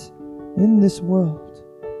light in this world.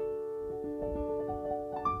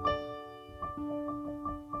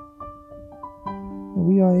 And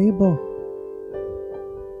we are able,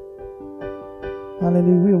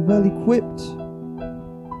 hallelujah, we are well equipped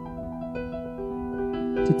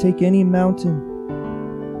to take any mountain,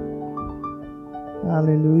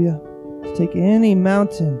 hallelujah, to take any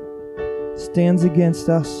mountain stands against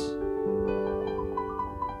us.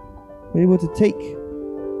 We're able to take,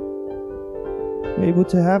 we're able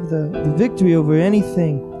to have the victory over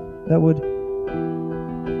anything that would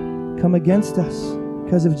come against us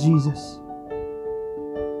because of Jesus.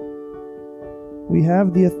 We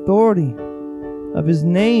have the authority of His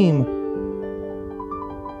name,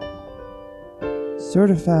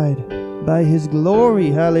 certified by His glory.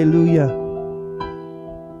 Hallelujah.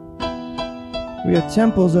 We are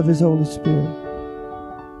temples of His Holy Spirit.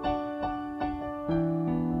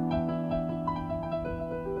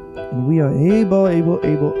 And we are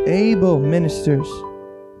able ministers.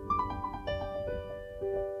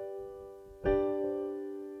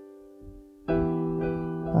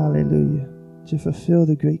 Hallelujah. To fulfill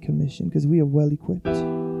the Great Commission, because we are well equipped. We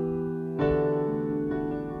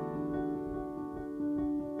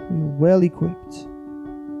are well equipped.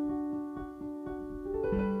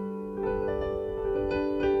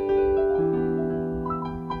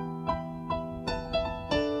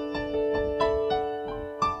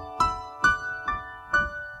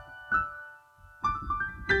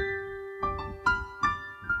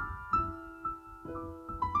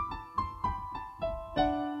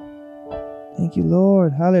 Thank you,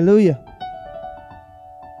 Lord. Hallelujah.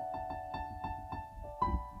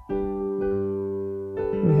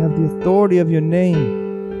 We have the authority of your name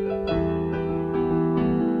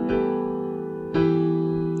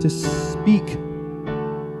to speak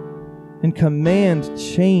and command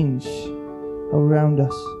change around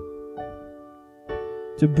us,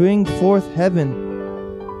 to bring forth heaven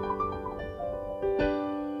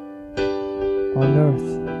on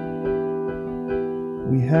earth.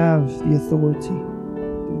 We have the authority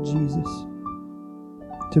through Jesus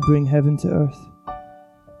to bring heaven to earth.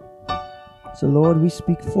 So Lord, we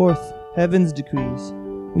speak forth heaven's decrees.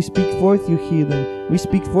 We speak forth your healing. We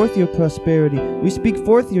speak forth your prosperity. We speak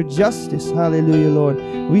forth your justice. Hallelujah, Lord.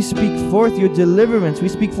 We speak forth your deliverance. We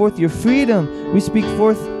speak forth your freedom. We speak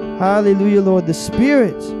forth, hallelujah, Lord, the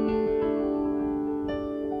Spirit.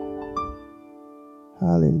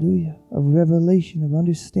 Hallelujah, of revelation, of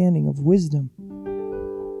understanding, of wisdom.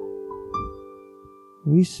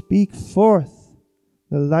 We speak forth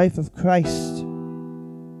the life of Christ.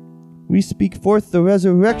 We speak forth the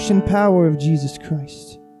resurrection power of Jesus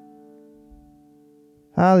Christ.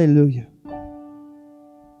 Hallelujah.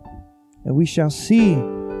 And we shall see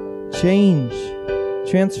change,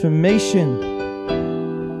 transformation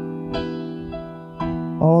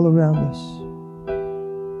all around us,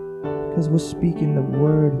 because we're speaking the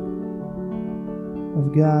word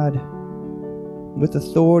of God with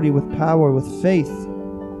authority, with power, with faith.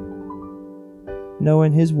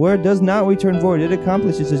 knowing his word does not return void. It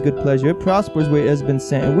accomplishes his good pleasure. It prospers where it has been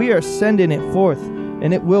sent. And we are sending it forth,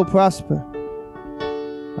 and it will prosper.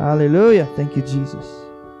 Hallelujah. Thank you, Jesus.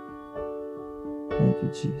 Thank you,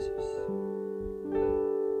 Jesus.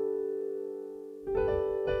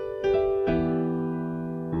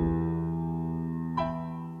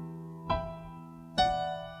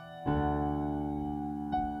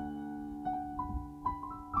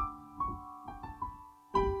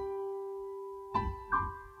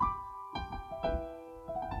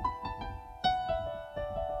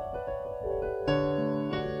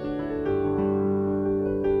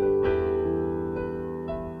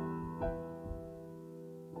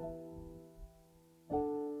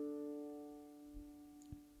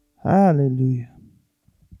 Hallelujah.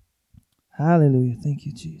 Hallelujah. Thank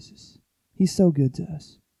you, Jesus. He's so good to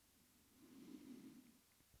us.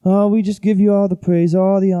 Oh, we just give you all the praise,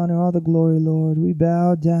 all the honor, all the glory, Lord. We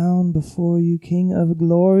bow down before you, King of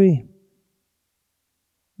glory,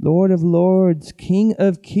 Lord of lords, King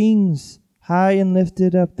of kings, high and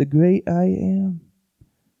lifted up, the great I am,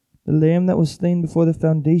 the Lamb that was slain before the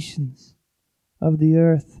foundations of the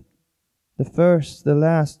earth, the first, the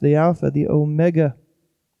last, the Alpha, the Omega.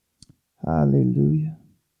 Hallelujah.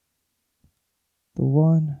 The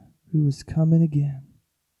one who is coming again.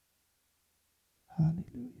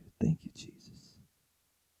 Hallelujah. Thank you, Jesus.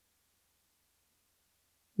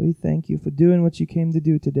 We thank you for doing what you came to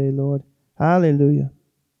do today, Lord. Hallelujah.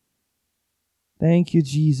 Thank you,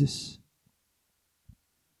 Jesus.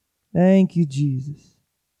 Thank you, Jesus.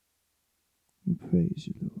 We praise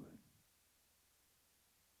you, Lord.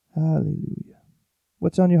 Hallelujah.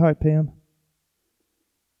 What's on your heart, Pam?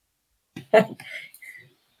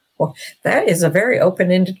 Well, that is a very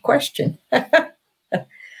open-ended question.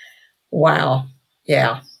 Wow.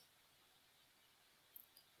 Yeah.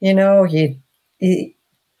 You know,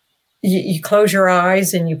 you close your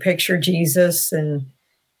eyes and you picture Jesus, and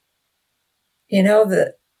you know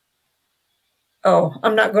that, oh,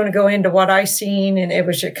 I'm not going to go into what I seen, and it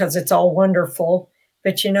was because it's all wonderful.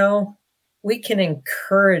 But you know, we can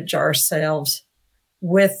encourage ourselves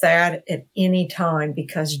with that at any time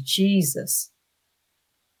because Jesus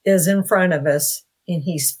is in front of us and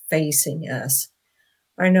he's facing us.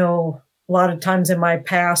 I know a lot of times in my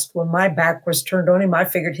past when my back was turned on him, I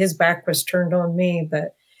figured his back was turned on me,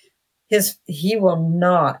 but he will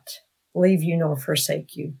not leave you nor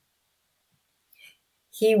forsake you.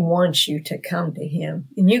 He wants you to come to him,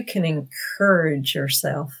 and you can encourage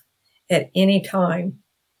yourself at any time,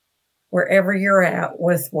 wherever you're at,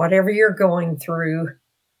 with whatever you're going through.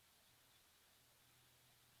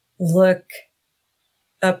 Look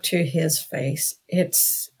up to his face.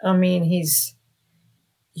 He's wanting,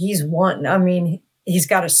 he's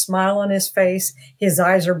got a smile on his face. His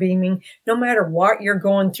eyes are beaming. No matter what you're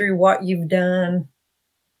going through, what you've done,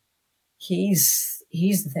 he's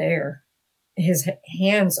there. His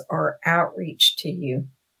hands are outreach to you,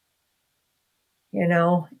 you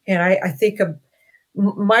know? And I think of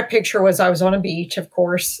my picture was I was on a beach, of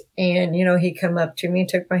course, and, you know, he come up to me,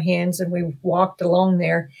 took my hands, and we walked along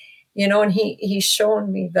there, you know, and he's showing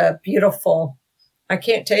me the beautiful, I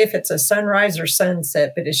can't tell you if it's a sunrise or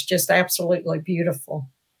sunset, but it's just absolutely beautiful.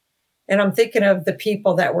 And I'm thinking of the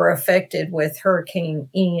people that were affected with Hurricane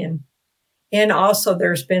Ian. And also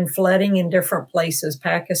there's been flooding in different places,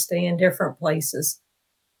 Pakistan, different places.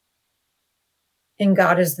 And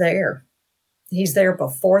God is there. He's there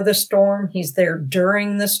before the storm. He's there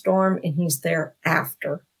during the storm, and he's there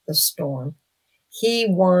after the storm. He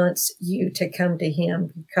wants you to come to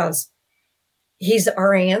him because he's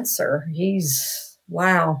our answer.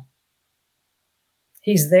 Wow.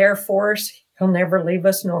 He's there for us. He'll never leave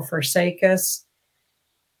us nor forsake us.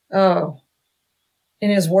 Oh,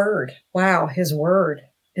 and his word. Wow, his word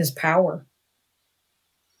is power.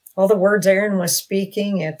 All the words Aaron was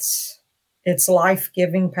speaking, it's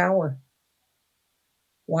life-giving power.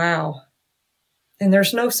 Wow. And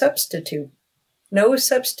there's no substitute. No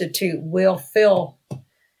substitute will fill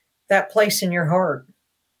that place in your heart.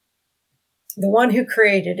 The one who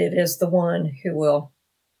created it is the one who will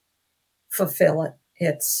fulfill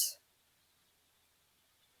it.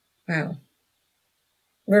 Wow.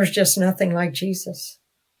 There's just nothing like Jesus.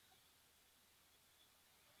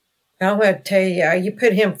 I'm going to tell you, you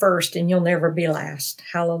put him first and you'll never be last.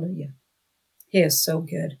 Hallelujah. He is so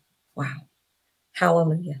good. Wow.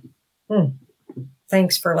 Hallelujah.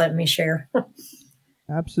 Thanks for letting me share.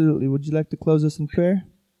 Absolutely. Would you like to close us in prayer?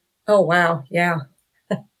 Oh, wow. Yeah.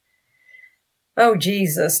 Oh,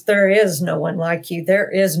 Jesus, there is no one like you. There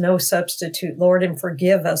is no substitute, Lord, and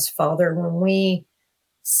forgive us, Father, when we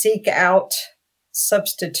seek out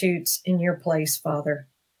substitutes in your place, Father.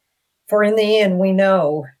 For in the end, we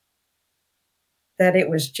know that it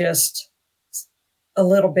was just a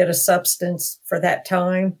little bit of substance for that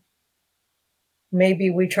time. Maybe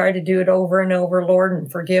we try to do it over and over, Lord,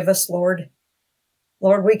 and forgive us, Lord.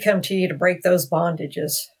 Lord, we come to you to break those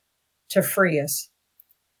bondages, to free us.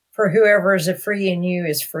 For whoever is free in you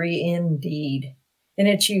is free indeed. And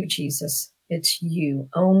it's you, Jesus. It's you,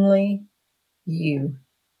 only you,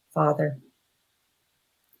 Father.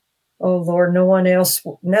 Oh, Lord,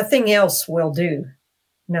 nothing else will do.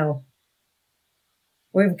 No.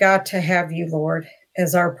 We've got to have you, Lord,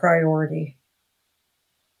 as our priority.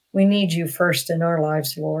 We need you first in our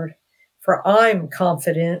lives, Lord, for I'm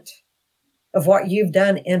confident of what you've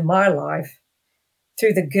done in my life,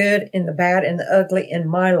 through the good and the bad and the ugly in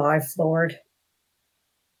my life, Lord.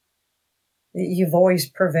 You've always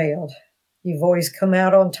prevailed. You've always come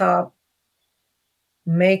out on top,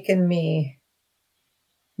 making me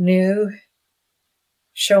new,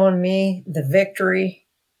 showing me the victory,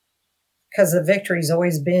 because the victory's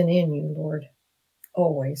always been in you, Lord,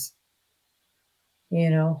 always.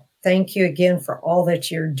 Thank you again for all that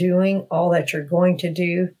you're doing, all that you're going to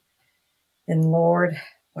do. And Lord,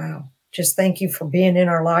 wow, just thank you for being in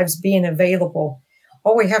our lives, being available.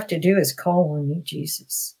 All we have to do is call on you,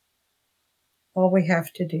 Jesus. All we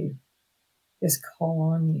have to do is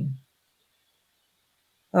call on you.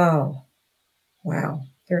 Oh, wow.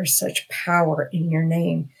 There's such power in your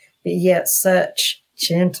name, but yet such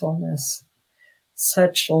gentleness,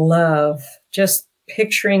 such love. Just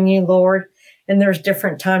picturing you, Lord. And there's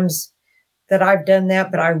different times that I've done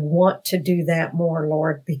that, but I want to do that more,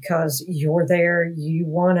 Lord, because you're there. You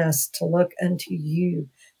want us to look unto you,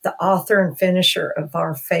 the author and finisher of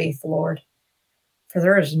our faith, Lord. For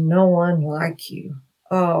there is no one like you.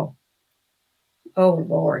 Oh,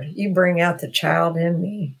 Lord, you bring out the child in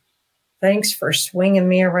me. Thanks for swinging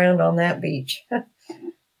me around on that beach.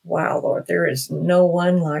 Wow, Lord, there is no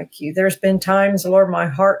one like you. There's been times, Lord, my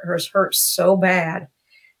heart has hurt so bad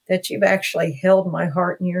that you've actually held my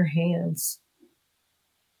heart in your hands.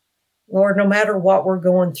 Lord, no matter what we're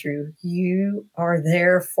going through, you are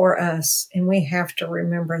there for us, and we have to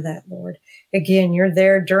remember that, Lord. Again, you're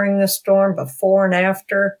there during the storm, before and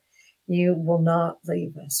after. You will not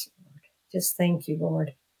leave us, Lord. Just thank you,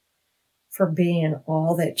 Lord, for being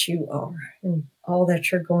all that you are and all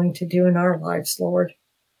that you're going to do in our lives, Lord.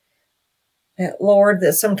 Lord,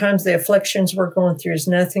 that sometimes the afflictions we're going through is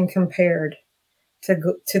nothing compared to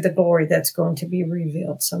the glory that's going to be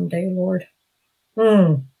revealed someday, Lord.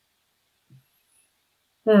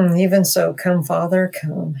 Even so, come, Father,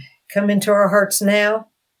 come. Come into our hearts now.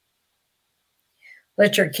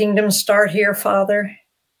 Let your kingdom start here, Father.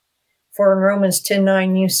 For in Romans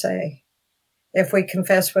 10:9 you say, if we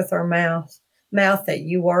confess with our mouth that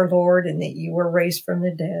you are Lord and that you were raised from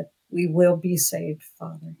the dead, we will be saved,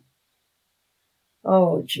 Father.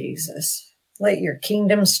 Oh, Jesus, let your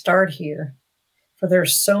kingdom start here. For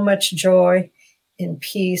there's so much joy and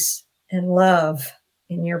peace and love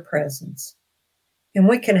in your presence. And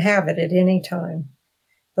we can have it at any time.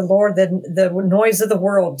 But Lord, the noise of the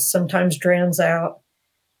world sometimes drowns out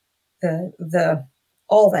the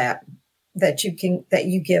all that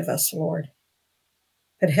you give us, Lord.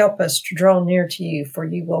 But help us to draw near to you, for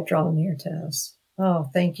you will draw near to us.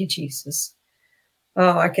 Oh, thank you, Jesus.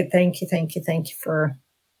 Oh, I could thank you for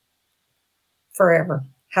forever.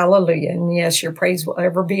 Hallelujah. And yes, your praise will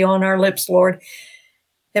ever be on our lips, Lord.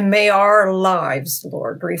 And may our lives,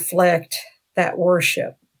 Lord, reflect that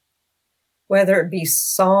worship, whether it be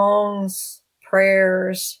songs,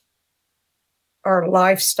 prayers, our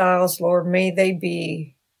lifestyles, Lord, may they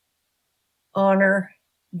be honor,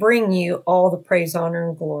 bring you all the praise, honor,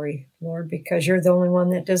 and glory, Lord, because you're the only one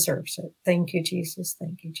that deserves it. Thank you, Jesus.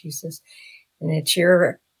 Thank you, Jesus. And it's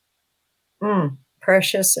your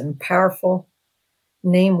precious and powerful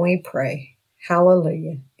name we pray.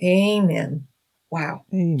 Hallelujah. Amen. Wow.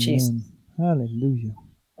 Amen. Jesus. Hallelujah.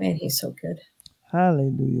 Man, he's so good.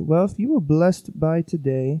 Hallelujah. Well, if you were blessed by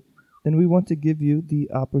today, then we want to give you the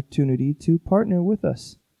opportunity to partner with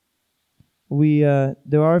us. There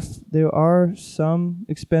are some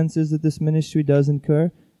expenses that this ministry does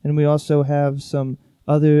incur, and we also have some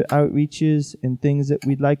other outreaches and things that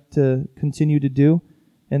we'd like to continue to do,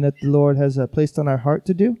 and that the Lord has placed on our heart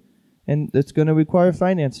to do, and it's going to require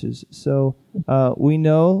finances. So we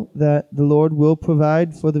know that the Lord will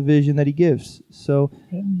provide for the vision that He gives. So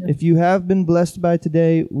if you have been blessed by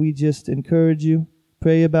today, we just encourage you,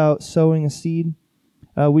 pray about sowing a seed.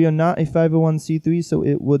 We are not a 501c3, so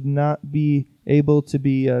it would not be able to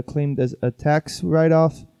be claimed as a tax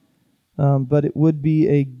write-off, but it would be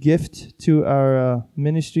a gift to our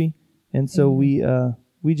ministry. And so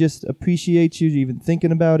we just appreciate you even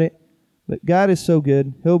thinking about it. But God is so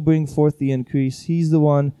good. He'll bring forth the increase. He's the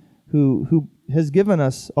one who has given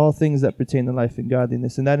us all things that pertain to life and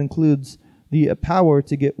godliness, and that includes the power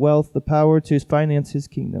to get wealth, the power to finance His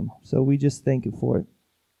kingdom. So we just thank Him for it.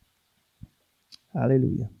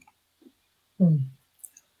 Hallelujah. Mm.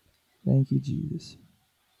 Thank you, Jesus.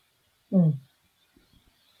 Mm.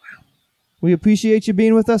 We appreciate you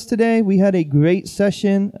being with us today. We had a great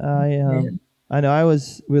session. I know I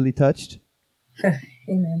was really touched.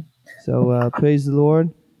 Amen. So praise the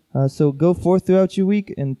Lord. So go forth throughout your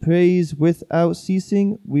week and praise without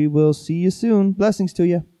ceasing. We will see you soon. Blessings to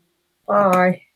you. Bye.